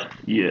anyway, but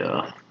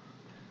Yeah.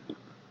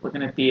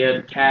 looking at the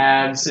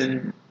Cavs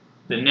and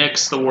the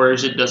Knicks, the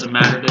Warriors, it doesn't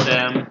matter to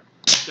them.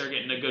 They're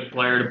getting a good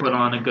player to put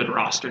on a good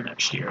roster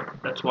next year.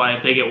 That's why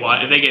if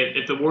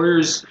the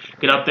Warriors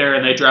get up there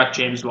and they draft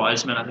James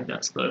Wiseman, I think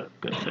that's the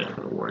good fit for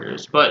the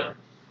Warriors. But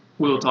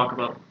we will talk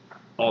about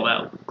all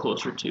that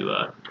closer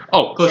to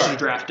Sorry.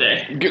 draft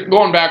day.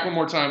 Going back one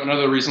more time,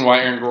 another reason why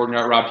Aaron Gordon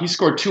got robbed. He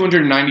scored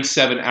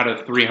 297 out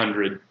of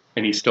 300,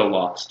 and he still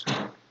lost.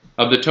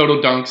 Of the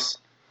total dunks,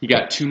 he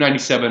got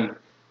 297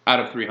 out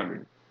of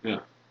 300. Yeah.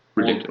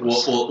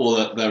 Ridiculous.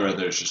 Well, that right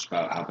there is just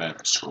about how bad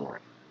the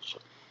scoring is.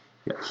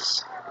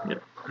 Yes.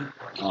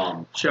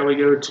 Shall we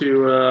go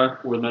to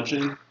Worth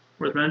mentioning?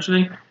 worth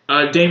mentioning?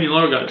 Damian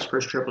Lillard got his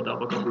first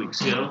triple-double a couple weeks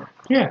ago.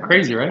 Yeah,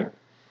 crazy, right?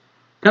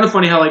 Kind of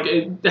funny how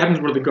it happens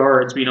with the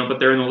guards, but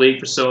they're in the league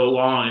for so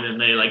long, and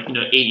then they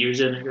 8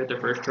 years in, they get their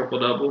first triple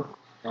double.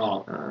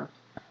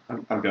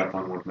 I've got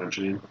one worth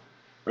mentioning.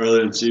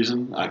 Earlier in the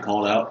season, I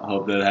called out,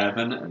 hope that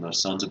happened, and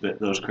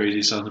those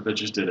crazy sons of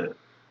bitches did it.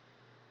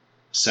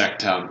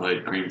 Sacktown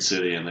played Cream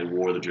City, and they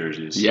wore the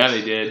jerseys. Yeah,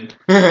 they did.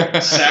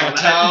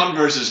 Sacktown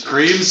versus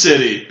Cream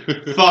City.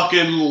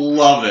 Fucking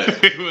love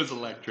it. It was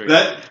electric.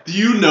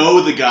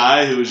 The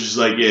guy who was just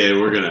like, yeah,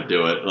 we're gonna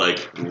do it.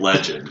 Like,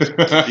 legend.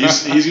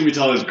 He's gonna be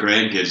telling his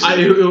grandkids.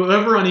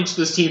 Whoever on each of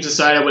those teams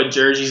decided what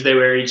jerseys they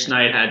wear each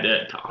night had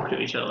to talk to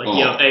each other.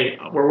 Yo, hey,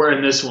 we're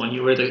wearing this one.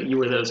 You wear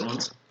those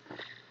ones.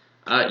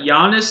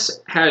 Giannis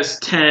has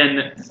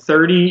 10,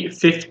 30,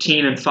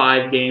 15, and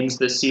 5 games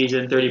this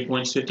season. 30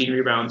 points, 15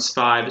 rebounds,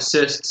 5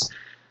 assists.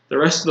 The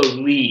rest of the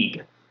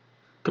league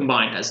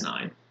combined has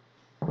 9.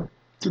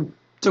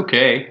 It's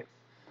okay.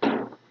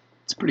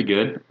 It's pretty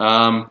good.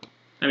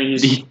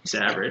 He's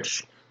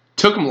average.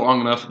 Took him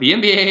long enough. The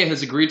NBA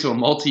has agreed to a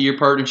multi-year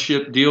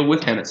partnership deal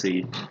with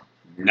Hennessy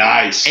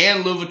Nice.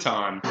 and Louis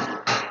Vuitton.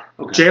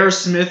 J.R.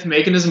 Smith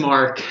making his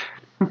mark.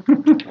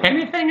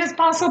 Anything is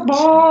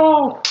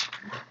possible.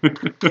 All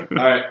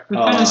right.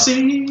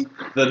 Hennessy.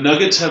 The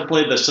Nuggets have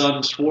played the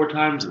Suns 4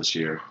 times this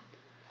year.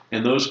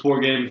 In those 4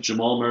 games,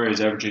 Jamal Murray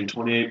is averaging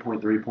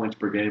 28.3 points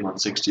per game on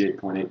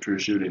 68.8 true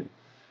shooting.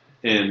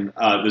 And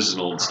this is an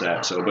old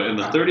stat, but in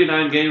the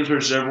 39 games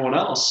versus everyone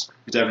else,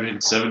 he's averaging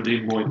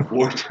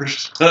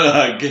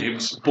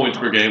 17.4 points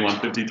per game on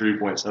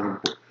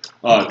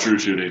 53.7 true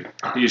shooting.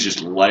 He's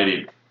just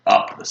lighting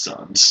up the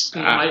Suns.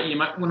 You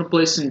might want to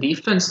play some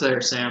defense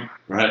there, Sam.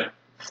 Right. A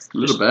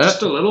little bit.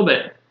 Just a little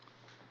bit.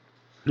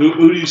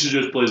 Who do you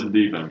suggest plays the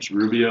defense?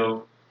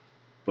 Rubio?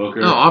 Booker?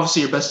 No,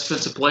 obviously your best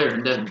defensive player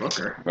in Devin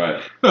Booker.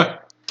 Right.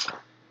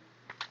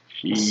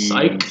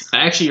 Psych.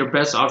 Actually, your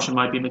best option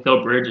might be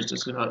Mikal Bridges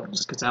just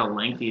because how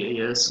lengthy he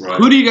is. Right.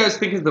 Who do you guys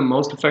think is the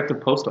most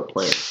effective post-up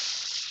player?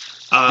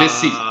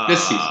 This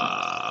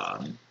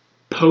season.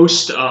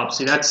 Post up.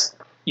 See, that's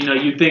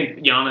you'd think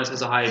Giannis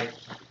has a high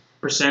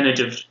percentage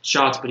of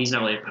shots, but he's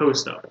not really a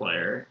post up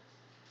player.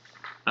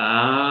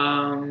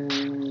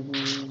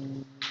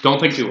 Don't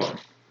think too long.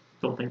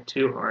 Don't think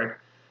too hard.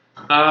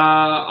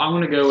 I'm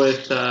gonna go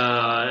with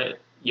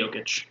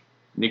Jokic.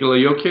 Nikola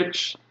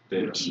Jokic,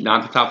 Davis.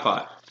 not the top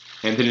 5.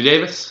 Anthony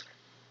Davis,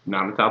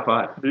 not in the top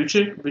 5.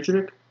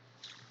 Vucevic?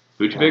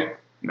 Vucevic,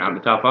 not in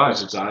the top 5.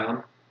 Is it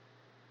Zion?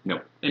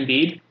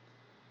 Embiid?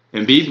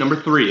 Embiid, number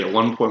 3 at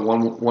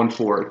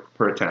 1.114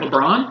 per attempt.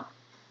 LeBron?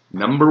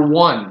 Number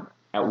 1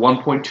 at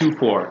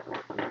 1.24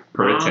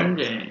 per LeBron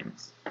attempt.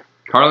 James.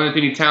 Karl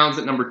Anthony Towns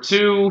at number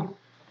 2.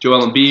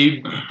 Joel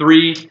Embiid,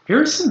 3.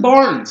 Harrison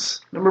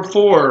Barnes, number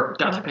 4.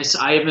 God,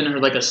 I haven't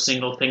heard like a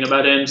single thing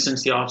about him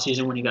since the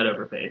offseason when he got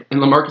overpaid. And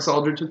LaMarcus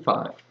Aldridge at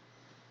 5.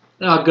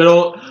 Oh, good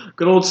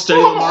old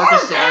steady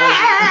LaMarcus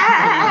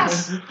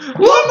Aldridge.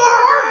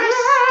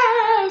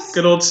 LaMarcus!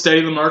 Good old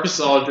steady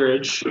LaMarcus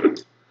Aldridge.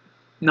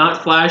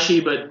 Not flashy,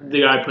 but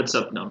the guy puts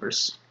up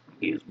numbers.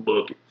 He's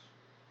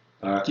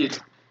buckets.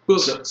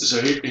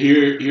 So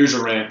here's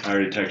a rant I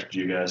already texted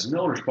you guys.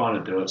 No one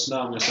responded to it, so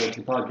now I'm going to say it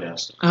to the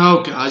podcast.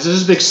 Oh, guys, this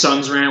is a big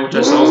Suns rant, which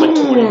I saw was like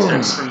 20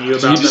 texts from you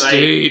about that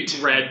I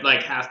read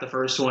like half the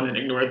first one and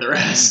ignored the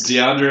rest.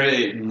 DeAndre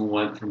Ayton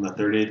went from the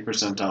 38th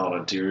percentile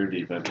of interior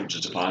defense, which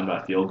is defined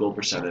by field goal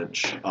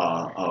percentage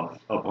of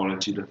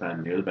opponents you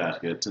defend near the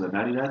basket, to the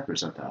 99th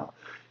percentile.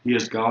 He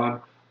has gone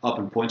up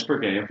in points per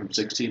game from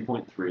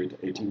 16.3 to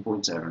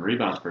 18.7,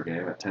 rebounds per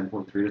game at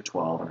 10.3 to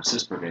 12, and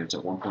assists per game at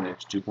 1.8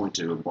 to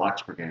 2.2, and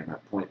blocks per game at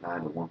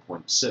 0.9 to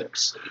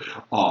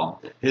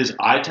 1.6. His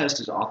eye test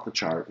is off the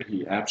chart.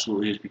 He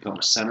absolutely has become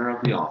a center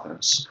of the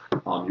offense.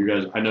 You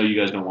guys, I know you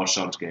guys don't watch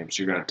Suns games,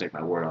 so you're going to take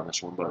my word on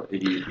this one, but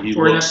he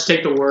We're going to have to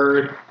take the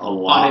word a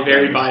lot on a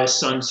very better. biased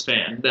Suns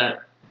fan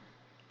that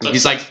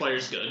He's like,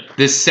 player's good.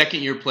 this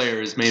second-year player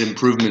has made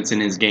improvements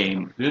in his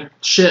game.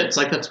 Shit, it's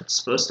like that's what's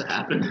supposed to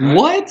happen.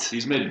 What?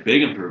 He's made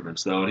big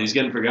improvements, though, and he's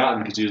getting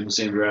forgotten because he was in the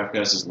same draft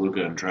class as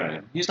Luka and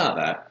Trey. He's not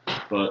that.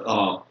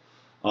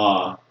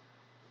 But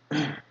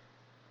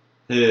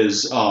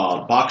his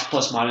box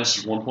plus minus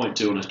is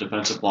 1.2, and his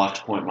defensive blocks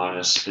point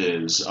minus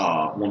is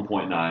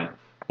 1.9.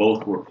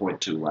 Both were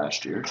 0.2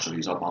 last year, so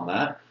he's up on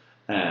that.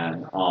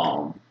 And,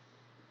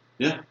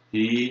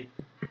 he...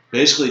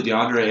 Basically,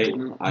 DeAndre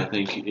Ayton, I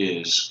think,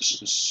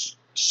 is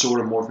sort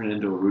of morphing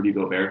into a Rudy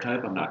Gobert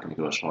type. I'm not going to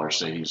go as far as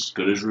say he's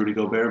good as Rudy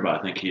Gobert, but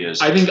I think he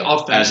is. I think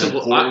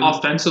important.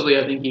 offensively,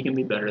 I think he can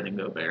be better than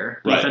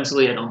Gobert. Right.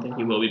 Defensively, I don't think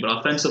he will be, but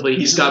offensively,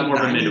 he's got more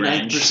of a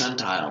mid-range.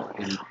 Percentile.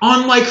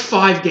 On like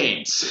 5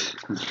 games.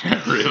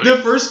 Really?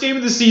 The first game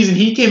of the season,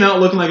 he came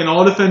out looking like an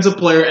all-defensive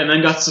player and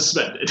then got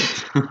suspended.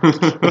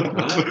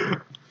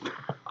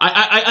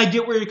 I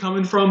get where you're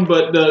coming from,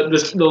 but the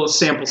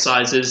sample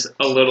size is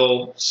a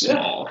little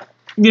small. Yeah.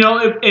 You know,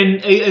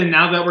 and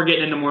now that we're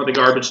getting into more of the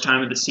garbage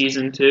time of the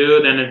season too,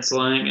 then it's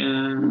like,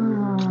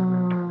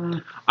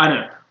 I don't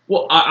know.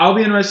 Well, I'll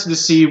be interested to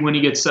see when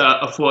he gets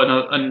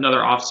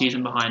another off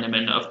season behind him,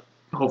 and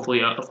hopefully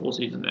a full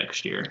season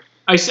next year.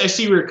 I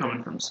see where you're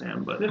coming from,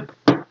 Sam, but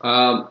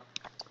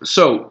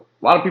so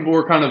a lot of people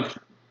were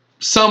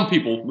some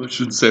people, I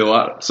shouldn't say a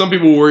lot. Some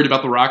people were worried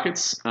about the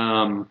Rockets.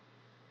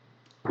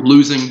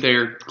 Losing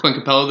their Clint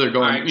Capella, they're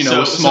going,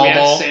 right, small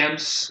ball.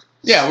 Sam's.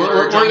 Yeah,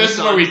 this is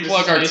where we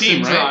plug our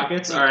team, right?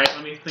 Rockets. All right,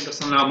 let me think of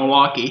something about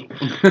Milwaukee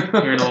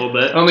here in a little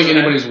bit. I don't think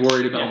anybody's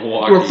worried about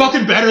Milwaukee. We're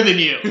fucking better than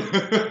you.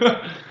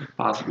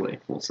 Possibly.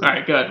 We'll see. All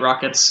right, good.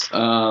 Rockets.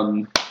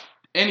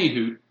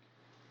 Anywho,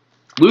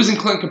 losing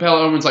Clint Capella,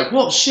 everyone's like,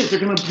 well, shit, they're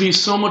going to be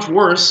so much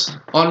worse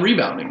on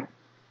rebounding.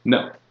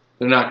 No,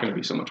 they're not going to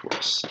be so much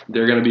worse.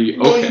 They're going to be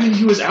okay. Well, I mean,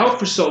 he was out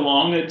for so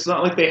long. It's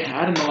not like they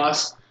had him the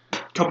last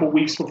couple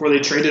weeks before they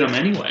traded him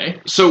anyway.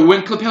 So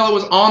when Capella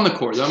was on the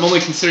court, I'm only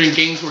considering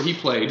games where he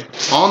played,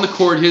 on the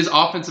court, his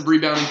offensive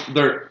rebounding,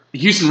 the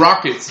Houston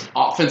Rockets'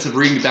 offensive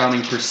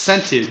rebounding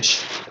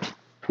percentage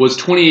was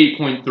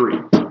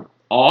 28.3.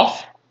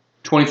 Off,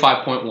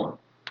 25.1.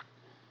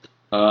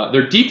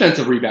 Their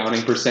defensive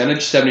rebounding percentage,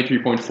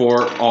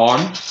 73.4 on,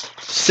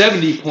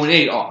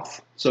 70.8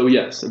 off. So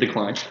yes, a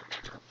decline.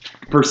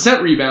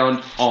 Percent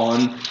rebound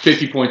on,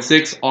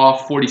 50.6,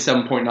 off,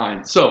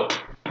 47.9. So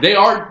they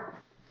are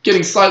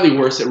getting slightly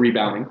worse at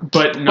rebounding,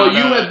 but you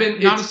have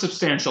been not a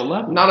substantial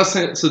level. Not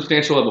a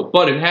substantial level,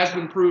 but it has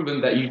been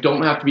proven that you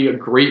don't have to be a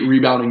great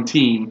rebounding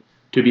team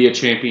to be a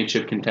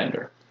championship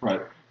contender.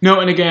 Right. No,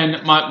 and again,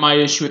 my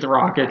issue with the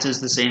Rockets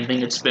is the same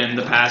thing it's been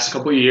the past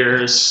couple of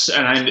years,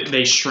 and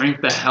they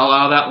shrink the hell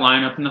out of that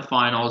lineup in the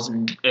finals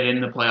and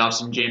in the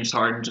playoffs, and James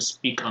Harden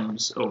just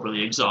becomes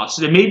overly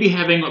exhausted. And maybe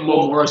having a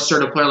more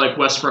assertive player like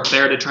Westbrook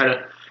there to try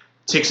to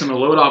take some of the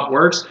load off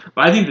works,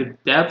 but I think the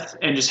depth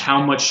and just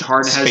how much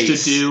Harden has to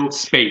do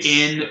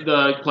in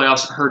the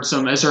playoffs hurts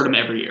him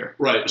every year.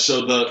 Right.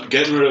 So the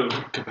getting rid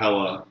of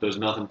Capella does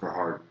nothing for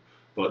Harden,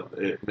 but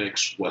it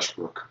makes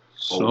Westbrook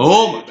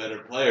a better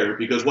player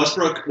because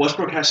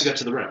Westbrook has to get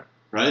to the rim,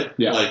 right?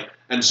 Yeah.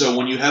 And so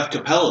when you have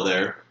Capella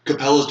there,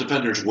 Capella's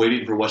defenders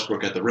waiting for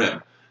Westbrook at the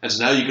rim. And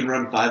so now you can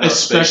run 5-out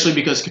especially spacing.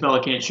 Because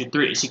Capella can't shoot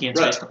threes. He can't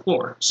space the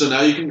floor. So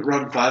now you can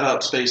run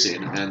 5-out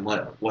spacing and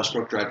let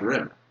Westbrook drive the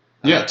rim.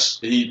 Yes.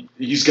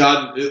 He's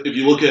got, if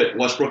you look at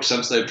Westbrook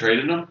since they've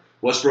traded him,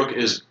 Westbrook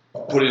is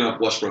putting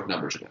up Westbrook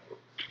numbers again.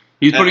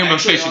 He's putting up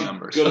efficient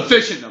numbers.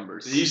 Efficient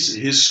numbers.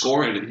 He's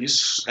scoring,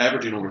 he's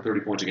averaging over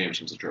 30 points a game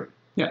since the trade.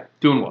 Yeah,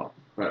 doing well.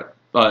 Right.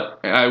 But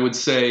I would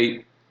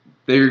say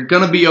They're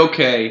gonna be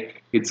okay.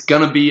 It's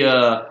gonna be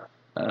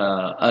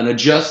an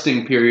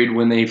adjusting period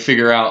when they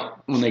figure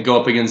out when they go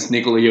up against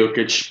Nikola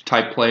Jokic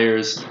type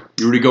players,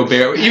 Rudy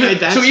Gobert. Even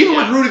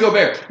with Rudy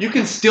Gobert, you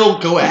can still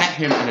go at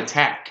him and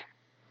attack.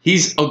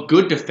 He's a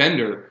good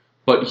defender,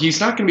 but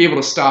he's not going to be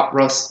able to stop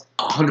Russ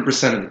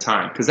 100% of the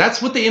time because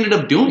that's what they ended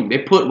up doing. They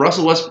put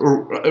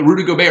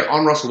Rudy Gobert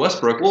on Russell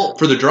Westbrook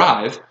for the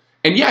drive,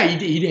 and yeah,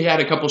 he had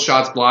a couple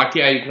shots blocked.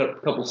 Yeah, he had a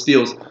couple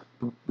steals.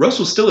 Russ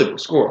was still able to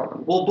score on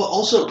him. Well, but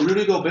also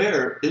Rudy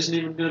Gobert isn't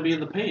even going to be in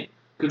the paint.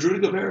 Because Rudy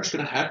Gobert is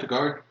going to have to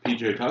guard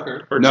PJ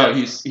Tucker. No,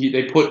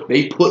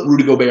 they put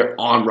Rudy Gobert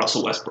on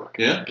Russell Westbrook.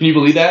 Yeah, can you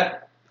believe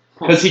that?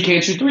 Because he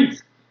can't shoot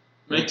threes.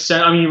 Makes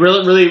sense. I mean,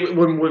 really,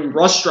 when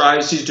Russ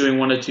drives, he's doing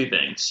one of two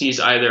things. He's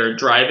either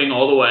driving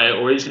all the way,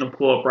 or he's going to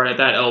pull up right at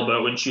that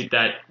elbow and shoot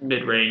that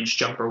mid-range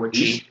jumper, which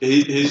he's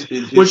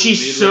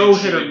so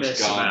hit or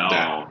miss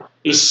about.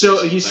 He's so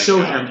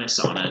hit or miss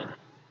on it.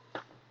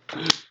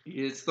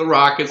 It's the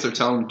Rockets. They're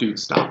telling him, dude,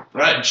 stop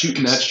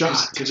shooting that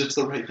shot because it's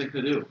the right thing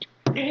to do.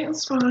 Yeah,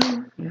 it's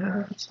fine.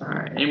 Yeah, it's fine. All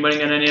right. Anybody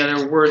got any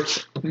other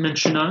worth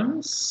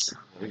mentionings?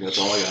 I think that's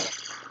all I got.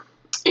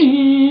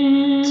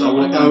 So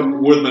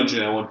worth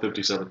mentioning, I won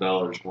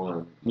 $57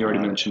 when you already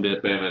mentioned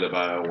it. Bam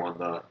Adebayo won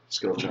the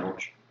skill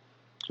challenge.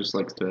 Just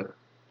likes to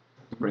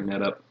bring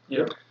that up.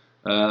 Yep.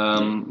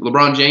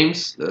 LeBron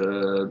James,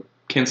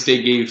 Kent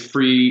State gave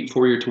free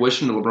 4-year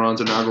tuition to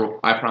LeBron's inaugural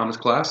I Promise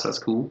class. That's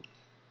cool.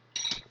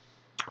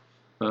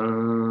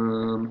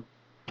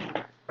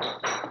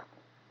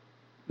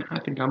 I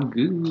think I'm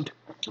good.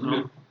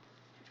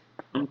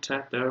 I'm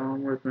tapped out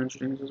on worth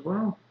mentioning as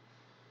well.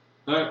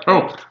 All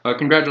right.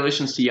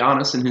 Congratulations to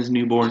Giannis and his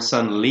newborn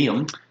son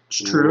Liam.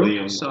 It's true.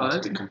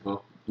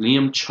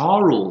 Liam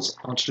Charles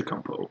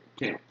Antetokounmpo.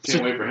 Can't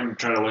wait for him to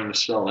try to learn to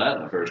spell that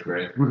in the first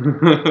grade.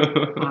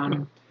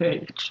 On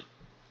page.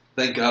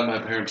 Thank God my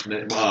parents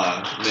named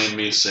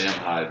me Sam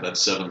Hyde. That's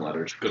 7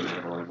 letters. Couldn't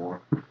handle anymore.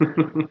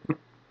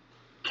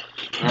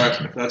 All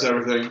right, that's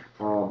everything.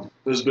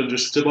 This has been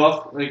just tip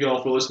off. Thank you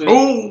all for listening.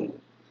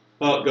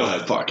 Oh, go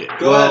ahead. Fuck it.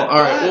 Go ahead.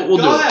 All right, we'll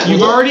do it.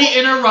 You've already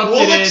interrupted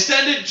We'll it.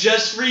 extend it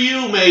just for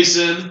you,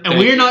 Mason. And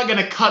we're not going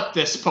to cut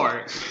this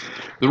part.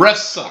 The refs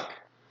suck.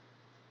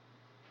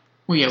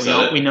 Well,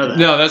 yeah, we know that.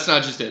 No, that's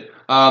not just it.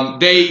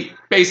 They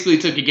basically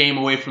took a game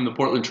away from the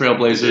Portland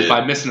Trailblazers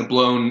by missing a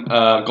blown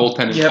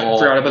goaltending call.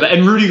 Forgot about that.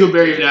 And Rudy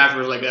Gobert even after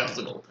was like, that was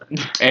a goaltend.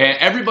 And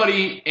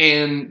everybody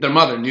and their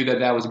mother knew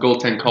that was a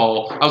goaltend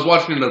call. I was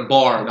watching it at a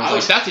bar, and I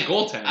was like, that's a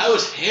goaltend. I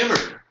was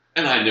hammered,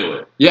 and I knew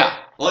it. Yeah.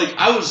 Like,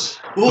 I was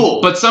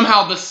fooled. But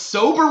somehow the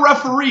sober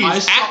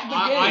referees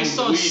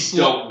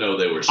don't know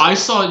they were sober. I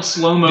saw it in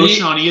slow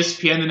motion on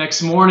ESPN the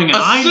next morning, and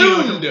I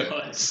knew who it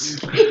was.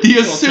 The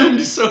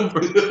assumed sober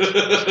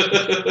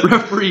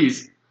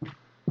referees.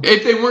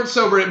 If they weren't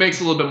sober, it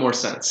makes a little bit more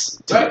sense,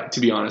 to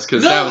be honest,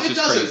 because that was just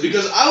crazy. No, it doesn't,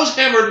 because I was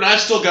hammered and I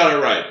still got it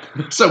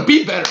right. So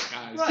be better,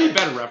 guys. Right. Be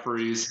better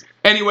referees.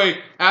 Anyway,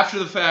 after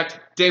the fact,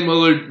 Dame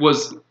Lillard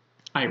was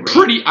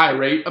pretty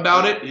irate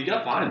about it. He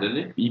got fined,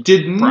 didn't he? He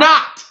did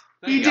not.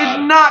 He did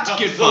not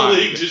get fined.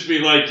 The league just be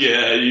like,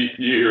 yeah,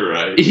 you're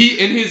right.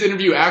 In his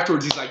interview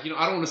afterwards, he's like, I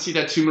don't want to see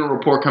that 2-minute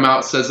report come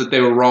out says that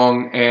they were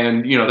wrong,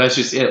 and that's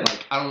just it.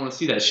 Like, I don't want to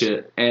see that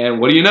shit.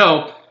 And what do you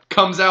know?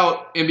 Comes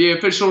out, NBA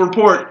official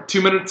report,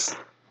 2 minutes,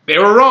 they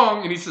were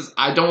wrong, and he says,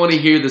 I don't want to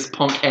hear this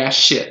punk ass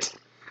shit.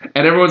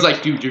 And everyone's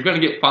like, dude, you're gonna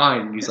get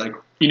fined. And he's like,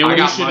 you know what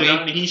he should have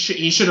done? He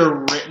should have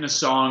written a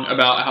song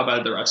about how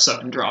bad the refs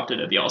sucked and dropped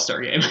it at the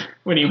All-Star game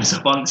when he was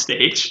up on the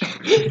stage.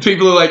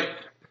 People are like,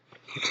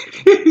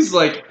 he's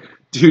like,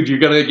 dude, you're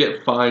gonna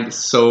get fined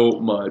so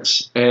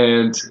much.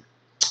 And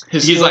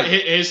his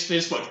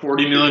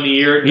 $40 million a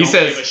year. He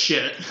says, give a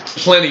shit.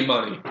 Plenty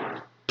money.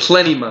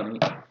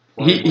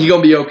 He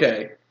gonna be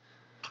okay.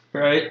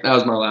 Right? That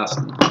was my last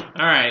one.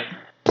 All right.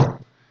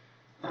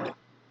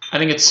 I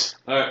think it's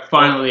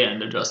finally the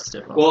end of Just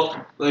Tip Off.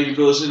 Well, thank you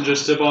for listening to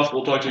Just Tip Off.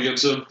 We'll talk to you again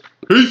soon.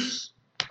 Peace.